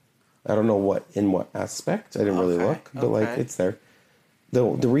 I don't know in what aspect. I didn't really look, but like it's there. The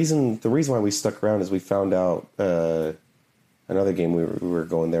reason why we stuck around is we found out another game we were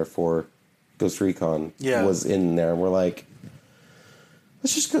going there for, Ghost Recon, was in there, and we're like,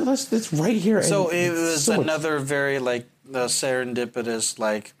 let's just go. It's right here. So it was another very like serendipitous,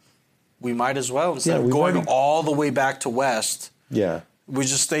 like, we might as well, instead of going all the way back to West. Yeah. We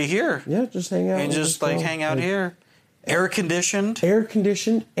just stay here. Yeah, just hang out. And just like hang out here. Air conditioned,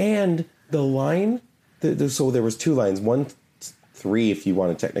 and the line. So there was 2 lines. 1, 3, if you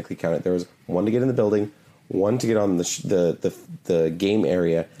want to technically count it. There was 1 to get in the building, 1 to get on the game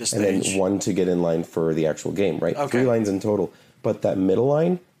area, and then 1 to get in line for the actual game. Right, okay. 3 lines in total. But that middle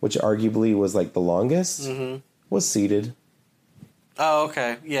line, which arguably was like the longest, was seated. Oh,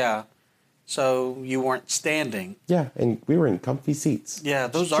 okay, yeah. So you weren't standing. Yeah, and we were in comfy seats. Yeah,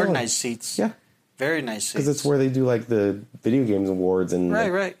 those are nice seats. Yeah. Very nice seats. Because it's where they do like the video games awards and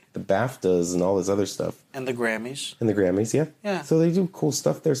the BAFTAs and all this other stuff. And the Grammys. Yeah. Yeah. So they do cool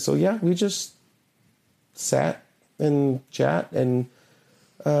stuff there. So yeah, we just sat and chat and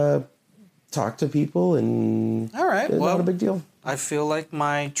talked to people and all right, not a big deal. I feel like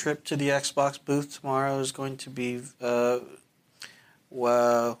my trip to the Xbox booth tomorrow is going to be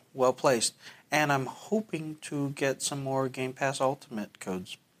well placed. And I'm hoping to get some more Game Pass Ultimate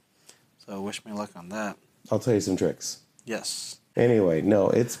codes. So wish me luck on that. I'll tell you some tricks. Yes. Anyway, no,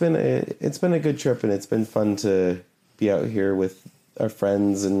 it's been a good trip, and it's been fun to be out here with our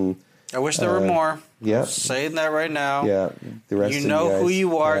friends. And I wish there were more. Yeah, I'm saying that right now. Yeah, the rest. You know who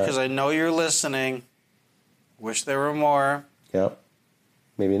you are because Yeah. I know you're listening. Wish there were more. Yep.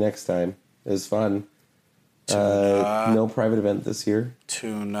 Maybe next time. It was fun. Tuna. No private event this year.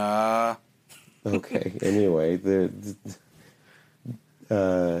 Tuna. Okay. Anyway,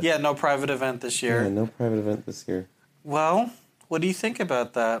 Yeah, no private event this year. yeah, no private event this year. Well, what do you think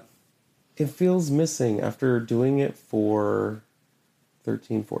about that? It feels missing after doing it for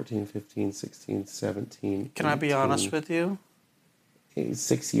 13, 14, 15, 16, 17. Can I be honest with you?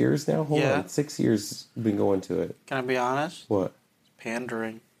 6 years now? Hold Yeah. on. 6 years been going to it. Can I be honest? What?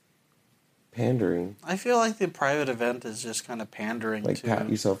 Pandering. Pandering? I feel like the private event is just kind of pandering Like to... pat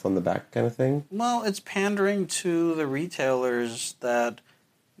yourself on the back kind of thing? Well, it's pandering to the retailers that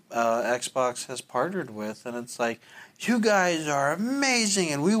Xbox has partnered with, and it's like, you guys are amazing,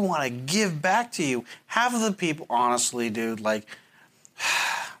 and we want to give back to you. Half of the people, honestly, dude, like,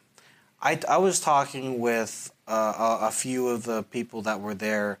 I was talking with a few of the people that were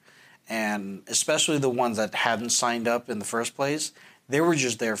there, and especially the ones that hadn't signed up in the first place. They were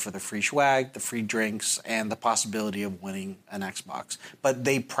just there for the free swag, the free drinks, and the possibility of winning an Xbox. But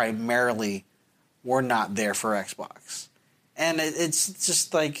they primarily were not there for Xbox. And it's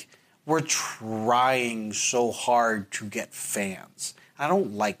just like we're trying so hard to get fans. I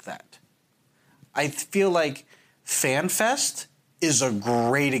don't like that. I feel like FanFest is a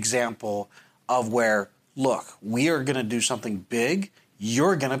great example of where, look, we are going to do something big.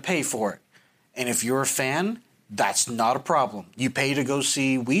 You're going to pay for it. And if you're a fan, that's not a problem. You pay to go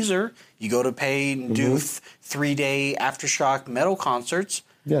see Weezer. You go to pay and do 3-day Aftershock metal concerts.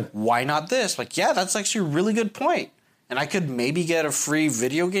 Yeah. Why not this? Like, yeah, that's actually a really good point. And I could maybe get a free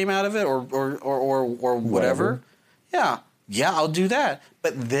video game out of it or whatever. Yeah, I'll do that.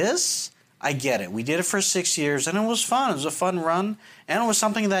 But this, I get it. We did it for 6 years, and it was fun. It was a fun run, and it was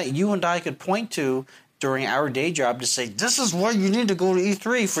something that you and I could point to during our day job to say, this is why you need to go to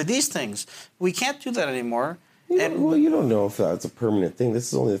E3 for these things. We can't do that anymore. Well, you don't know if that's a permanent thing. This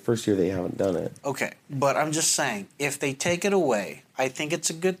is only the first year they haven't done it. Okay, but I'm just saying, if they take it away, I think it's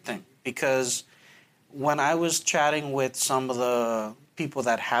a good thing. Because when I was chatting with some of the people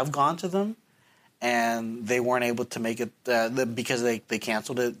that have gone to them, and they weren't able to make it because they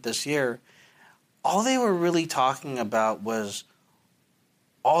canceled it this year, all they were really talking about was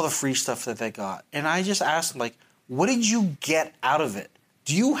all the free stuff that they got. And I just asked them, like, what did you get out of it?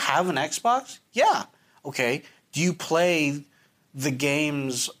 Do you have an Xbox? Yeah. Okay. Do you play the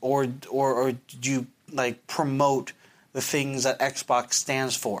games or do you like promote the things that Xbox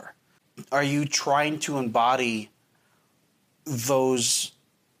stands for? Are you trying to embody those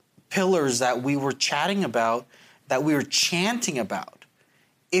pillars that we were chatting about, that we were chanting about?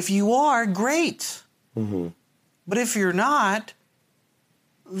 If you are, great. Mm-hmm. But if you're not,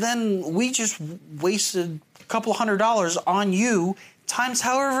 then we just wasted a couple $100 on you times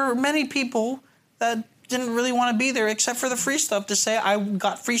however many people that didn't really want to be there except for the free stuff to say I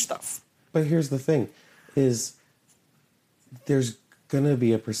got free stuff. But here's the thing, is there's going to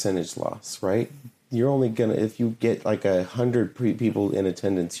be a percentage loss, right? You're only going to, if you get like 100 people in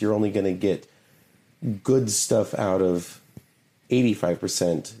attendance, you're only going to get good stuff out of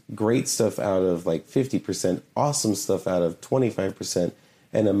 85%, great stuff out of like 50%, awesome stuff out of 25%,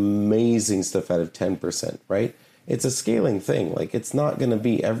 and amazing stuff out of 10%, right? It's a scaling thing. Like, it's not going to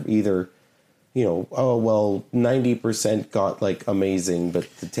be either, you know, oh, well, 90% got like amazing,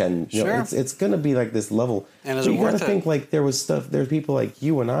 but the 10, you know, it's going to be like this level. And is but it you got to worth it? think like there's people like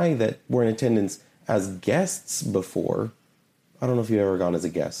you and I that were in attendance as guests before. I don't know if you've ever gone as a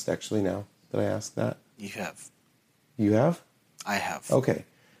guest, actually, now that I asked that. You have. You have? I have. Okay.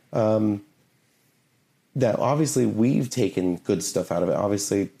 That obviously we've taken good stuff out of it.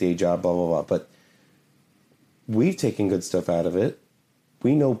 Obviously, day job, blah, blah, blah. But we've taken good stuff out of it.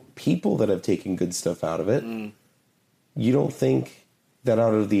 We know people that have taken good stuff out of it. Mm. You don't think that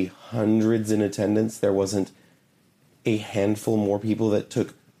out of the hundreds in attendance, there wasn't a handful more people that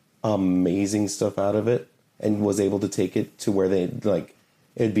took amazing stuff out of it and was able to take it to where they like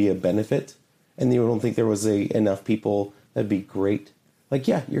it'd be a benefit? And you don't think there was enough people that'd be great? Like,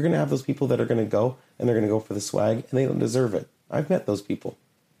 yeah, you're going to have those people that are going to go and they're going to go for the swag and they don't deserve it. I've met those people.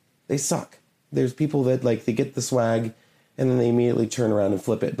 They suck. There's people that like they get the swag and then they immediately turn around and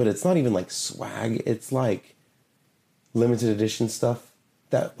flip it. But it's not even like swag. It's like limited edition stuff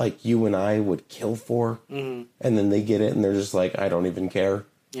that like you and I would kill for, and then they get it and they're just like, I don't even care.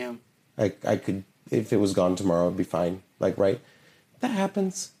 Yeah. I could, if it was gone tomorrow, it'd be fine. Like, right? That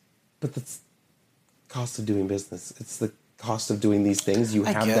happens, but that's cost of doing business. It's the cost of doing these things. You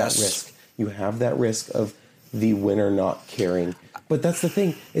have that risk. You have that risk of the winner not caring. But that's the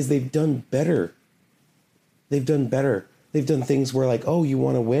thing, is they've done better. They've done better. They've done things where like, oh, you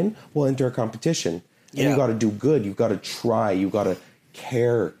want to win? Well, enter a competition. And you got to do good. You got to try. You got to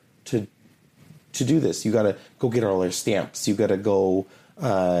care to do this. You got to go get all their stamps. You got to go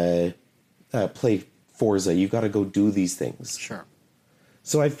play Forza. You got to go do these things. Sure.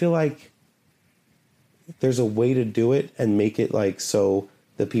 So I feel like there's a way to do it and make it like so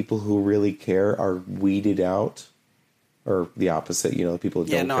the people who really care are weeded out, or the opposite. You know, the people who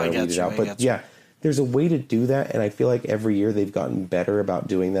don't care are weeded out. But yeah, there's a way to do that, and I feel like every year they've gotten better about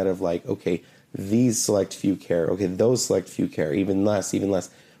doing that. Of like, okay, these select few care. Okay, those select few care. Even less.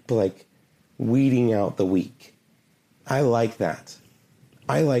 But like weeding out the weak. I like that.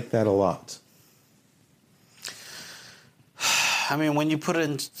 I like that a lot. I mean, when you put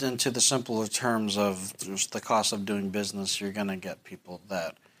it into the simpler terms of just the cost of doing business, you're going to get people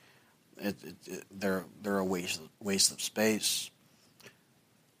that they're a waste of space.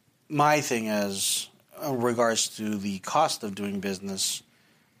 My thing is, in regards to the cost of doing business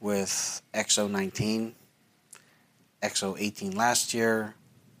with XO19, XO18 last year,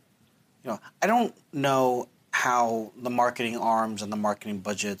 you know, I don't know how the marketing arms and the marketing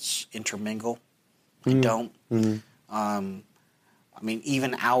budgets intermingle. I don't. I mean,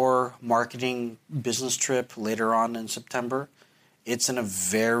 even our marketing business trip later on in September, it's in a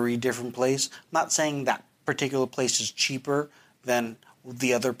very different place. I'm not saying that particular place is cheaper than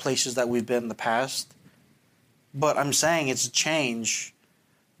the other places that we've been in the past, but I'm saying it's a change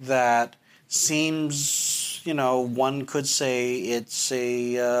that seems, you know, one could say it's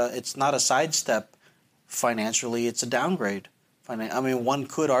not a sidestep financially, it's a downgrade. I mean, one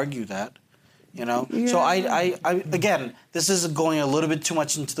could argue that. You know, so I again, this is going a little bit too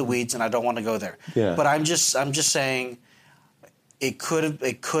much into the weeds, and I don't want to go there. Yeah. But I'm just saying, it could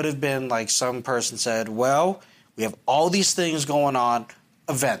have been like some person said, well, we have all these things going on,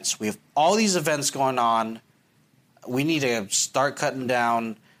 events. We have all these events going on. We need to start cutting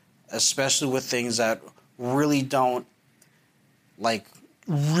down, especially with things that really don't like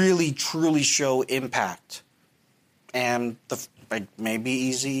really truly show impact, and like maybe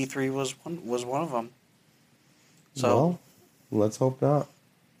Easy E3 was one of them. So, well, let's hope not.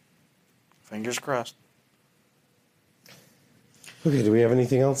 Fingers crossed. Okay, do we have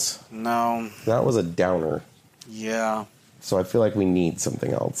anything else? No. That was a downer. Yeah. So I feel like we need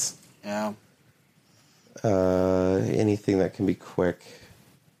something else. Yeah. Anything that can be quick.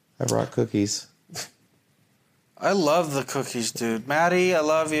 I brought cookies. I love the cookies, dude. Maddie, I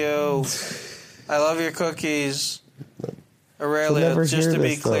love you. I love your cookies. Aurelia, just to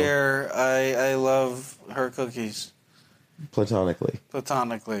be clear, I love her cookies. Platonically.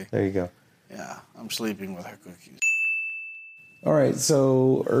 There you go. Yeah, I'm sleeping with her cookies. All right,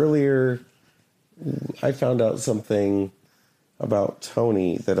 so earlier I found out something about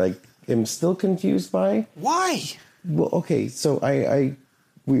Tony that I am still confused by. Why? Well, okay, so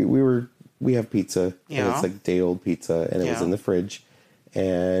we have pizza, and it's like day-old pizza, and it was in the fridge,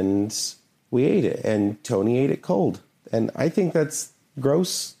 and we ate it, and Tony ate it cold. And I think that's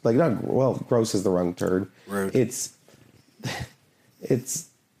gross. Like, gross is the wrong term. Rude. It's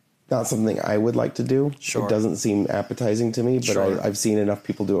not something I would like to do. Sure. It doesn't seem appetizing to me, but Sure. I've seen enough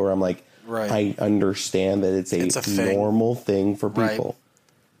people do it where I'm like, Right. I understand that it's a thing. normal thing for people.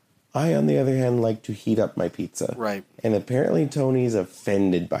 Right. I, on the other hand, like to heat up my pizza. Right. And apparently Tony's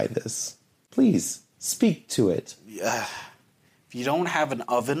offended by this. Please, speak to it. If you don't have an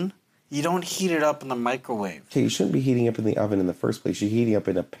oven, you don't heat it up in the microwave. Okay, you shouldn't be heating up in the oven in the first place. You're heating up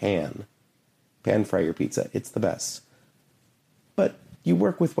in a pan. Pan fry your pizza. It's the best. But you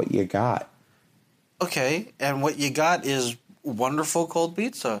work with what you got. Okay, and what you got is wonderful cold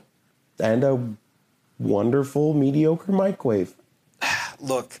pizza. And a wonderful, mediocre microwave.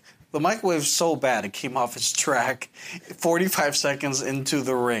 Look, the microwave's so bad it came off its track 45 seconds into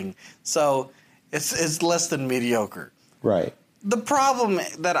the ring. So it's less than mediocre. Right. The problem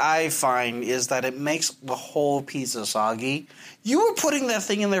that I find is that it makes the whole pizza soggy. You were putting that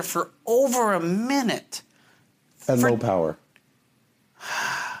thing in there for over a minute. At low power.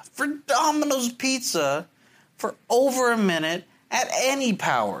 For Domino's Pizza, for over a minute at any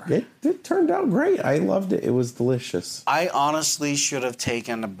power. It turned out great. I loved it. It was delicious. I honestly should have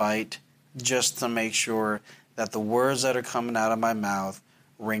taken a bite just to make sure that the words that are coming out of my mouth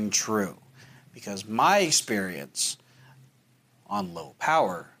ring true. Because my experience on low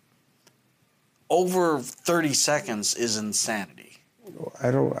power. Over 30 seconds is insanity.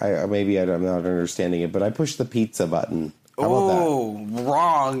 Maybe I'm not understanding it, but I pushed the pizza button. How about that?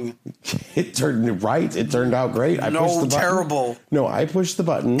 Wrong. It turned right. It turned out great. I pushed the button. Terrible. No, I pushed the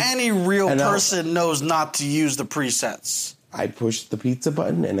button. Any real person knows not to use the presets. I pushed the pizza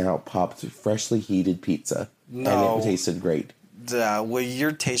button, and out popped freshly heated pizza. No. And it tasted great. Well,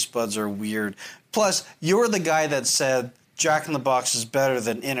 your taste buds are weird. Plus, you're the guy that said Jack in the Box is better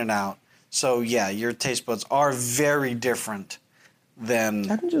than In-N-Out. So, yeah, your taste buds are very different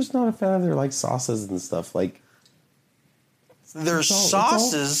than... I'm just not a fan of their, like, sauces and stuff. Like, their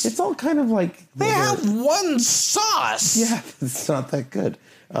sauces... It's all kind of like... They have one sauce! Yeah, it's not that good.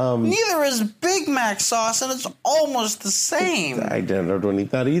 Neither is Big Mac sauce, and it's almost the same. I don't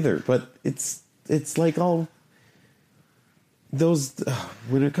eat that either. But it's like all... Those...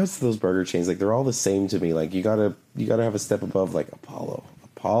 when it comes to those burger chains, like, they're all the same to me. Like, you gotta have a step above, like, Apollo.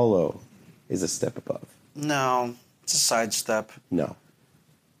 Apollo is a step above. No, it's a sidestep. No.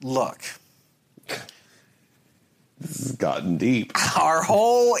 Look. This has gotten deep. Our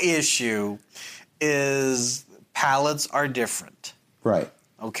whole issue is palates are different. Right.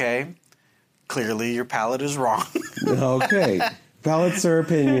 Okay? Clearly your palate is wrong. Okay. Palates are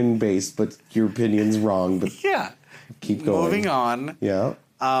opinion-based, but your opinion's wrong. But yeah. Keep going. Moving on. Yeah.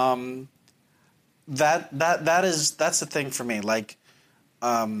 That's the thing for me. Like,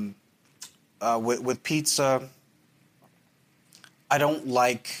 with pizza, I don't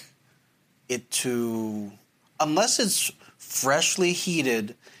like it to, unless it's freshly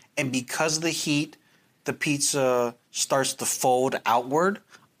heated, and because of the heat, the pizza starts to fold outward.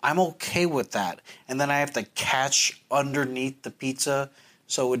 I'm okay with that, and then I have to catch underneath the pizza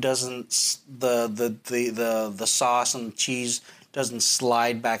so it doesn't the sauce and the cheese doesn't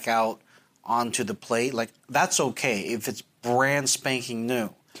slide back out onto the plate. Like, that's okay if it's brand spanking new.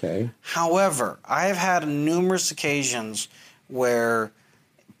 Okay. However, I've had numerous occasions where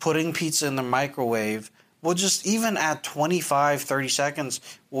putting pizza in the microwave will just, even at 25, 30 seconds,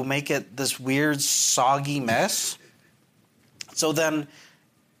 will make it this weird soggy mess. So then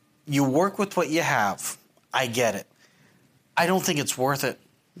you work with what you have. I get it. I don't think it's worth it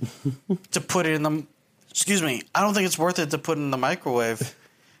to put it in the... Excuse me. I don't think it's worth it to put it in the microwave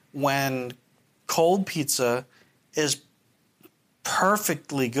when cold pizza is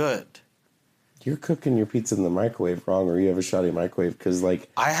perfectly good. You're cooking your pizza in the microwave wrong, or you have a shoddy microwave, because, like,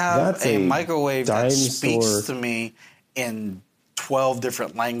 I have a microwave that speaks to me in 12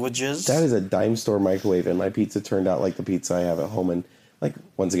 different languages. That is a dime store microwave, and my pizza turned out like the pizza I have at home. And, like,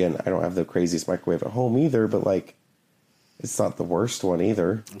 once again, I don't have the craziest microwave at home either, but, like, it's not the worst one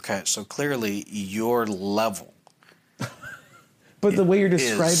either. Okay, so clearly your level. But the way you're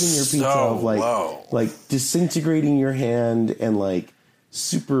describing your pizza of, like, low. Like disintegrating your hand and, like,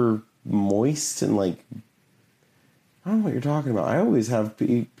 super moist and, like, I don't know what you're talking about. I always have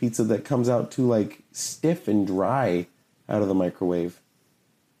pizza that comes out too, like, stiff and dry out of the microwave.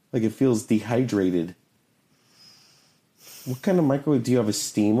 Like, it feels dehydrated. What kind of microwave? Do you have a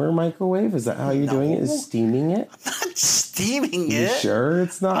steamer microwave? Is that how you're doing it? Is steaming it? I'm not steaming You it. sure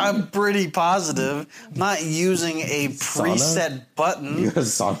it's not? I'm pretty positive. I'm not using a preset button. You have a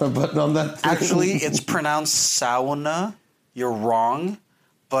sauna button on that thing? Actually, it's pronounced sauna. You're wrong.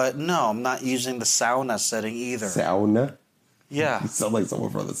 But no, I'm not using the sauna setting either. Sauna? Yeah. You sound like someone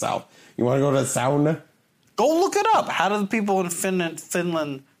from the South. You want to go to a sauna? Go look it up. How do the people in Finland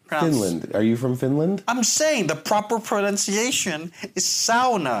pronounce? Finland. Are you from Finland? I'm saying the proper pronunciation is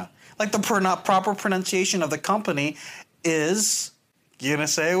sauna. Like, the proper pronunciation of the company is, you gonna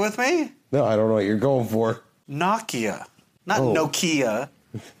say it with me? No, I don't know what you're going for. Nokia. Not Nokia.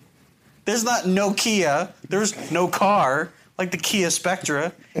 There's not Nokia. There's no car, like the Kia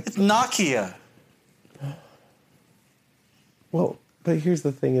Spectra. It's Nokia. Well, but here's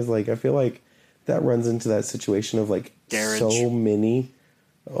the thing is, like, I feel like that runs into that situation of, like, Garage. so many...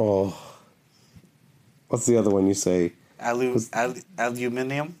 Oh, what's the other one you say?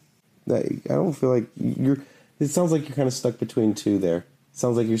 Aluminium? I don't feel like you're... It sounds like you're kind of stuck between two there. It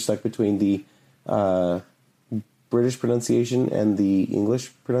sounds like you're stuck between the British pronunciation and the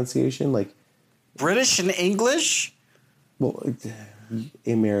English pronunciation. Like, British and English? well,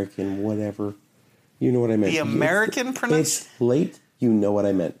 American, whatever. You know what I meant. The American pronunciation? It's late. You know what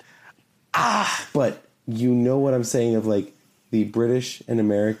I meant. But you know what I'm saying of, like, the British and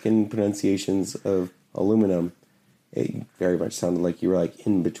American pronunciations of aluminum. It very much sounded like you were, like,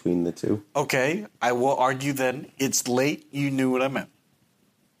 in between the two. Okay, I will argue then it's late. You knew what I meant.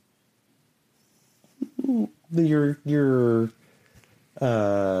 Your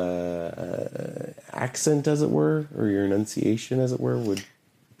accent, as it were, or your enunciation, as it were, would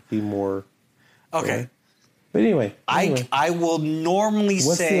be more. Okay. But anyway. I will normally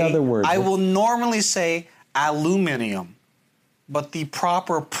What's say. the other word? I will normally say aluminium, but the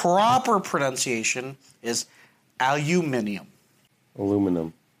proper pronunciation is aluminium.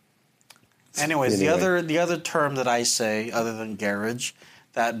 Aluminum. Anyways, Anyway. the other term that I say, other than garage,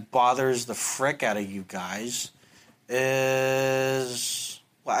 that bothers the frick out of you guys is,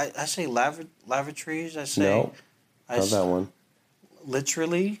 well, I say lavatories. I say No. I Not that one.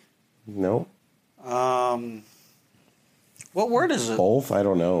 literally. No. What word is it? Both? I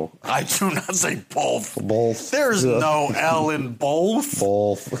don't know. I do not say both. Both. There's no L in both.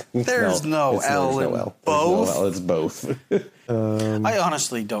 Both. There's no L in There's both. no L. It's both. I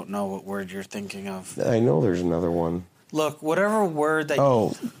honestly don't know what word you're thinking of. I know there's another one. Look, whatever word that.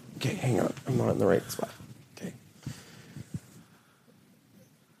 Oh, okay, hang on. I'm not in the right spot. Okay.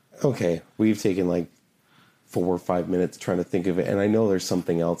 Okay, we've taken like 4 or 5 minutes trying to think of it, and I know there's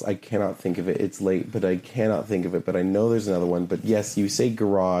something else. I cannot think of it. It's late, but I cannot think of it. But I know there's another one. But yes, you say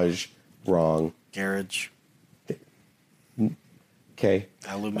garage wrong. Garage. Okay.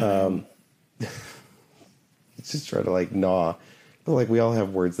 Aluminum. Let's just try to like gnaw. But like we all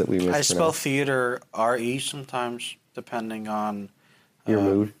have words that we I mispronounce. spell theater R-E sometimes, depending on Your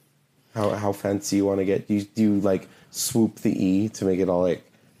mood. How fancy you want to get. Do you like swoop the E to make it all like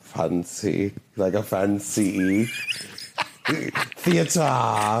fancy, like a fancy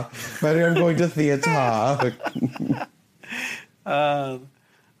theater. Maybe I'm going to theater.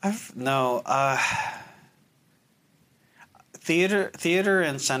 Theater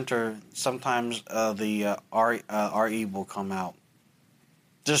and center. Sometimes the RE will come out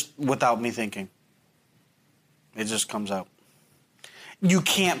just without me thinking. It just comes out. You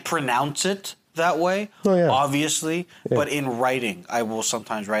can't pronounce it that way, obviously, but in writing, I will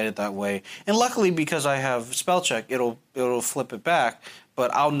sometimes write it that way. And luckily, because I have spell check, it'll flip it back.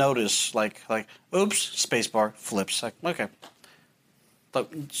 But I'll notice, like, oops, spacebar flips. Like, okay,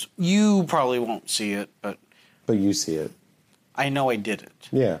 look, you probably won't see it, but you see it. I know I did it.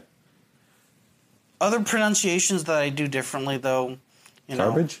 Yeah. Other pronunciations that I do differently, though,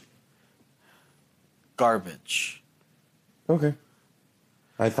 garbage. Okay.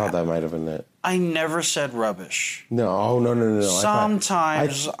 I thought that might have been it. I never said rubbish. No.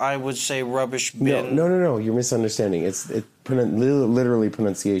 Sometimes I would say rubbish bin. No. You're misunderstanding. It's literally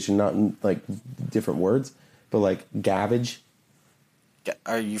pronunciation, not like different words, but like gabbage.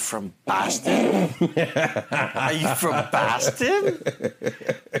 Are you from Boston? Are you from Boston?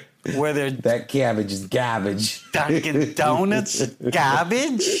 Where they're that cabbage is garbage. Dunkin' Donuts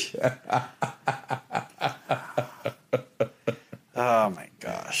garbage? Oh my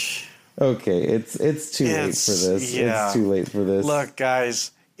gosh. Okay, it's too late for this. Yeah. It's too late for this. Look,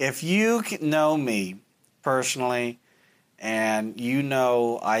 guys, if you know me personally, and you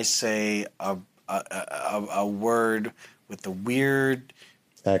know I say a word with a weird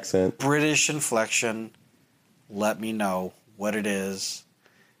accent, British inflection, let me know what it is,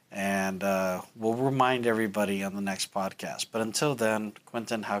 and we'll remind everybody on the next podcast. But until then,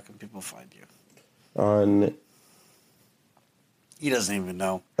 Quentin, how can people find you? On. He doesn't even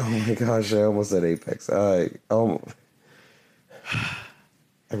know. Oh my gosh! I almost said Apex. I really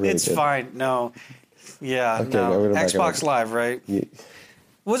it's did. fine. No. Yeah. Okay, no. no, Xbox Live, right? Yeah.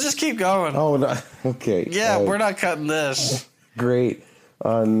 We'll just keep going. Oh no. Okay. Yeah, we're not cutting this. Great.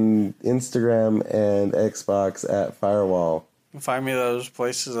 On Instagram and Xbox at Firewall. You can find me those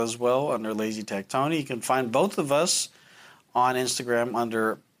places as well under Lazy Tech Tony. You can find both of us on Instagram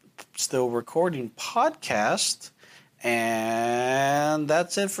under Still Recording Podcast. And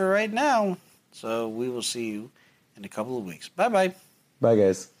that's it for right now. So we will see you in a couple of weeks. Bye-bye. Bye,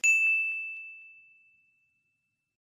 guys.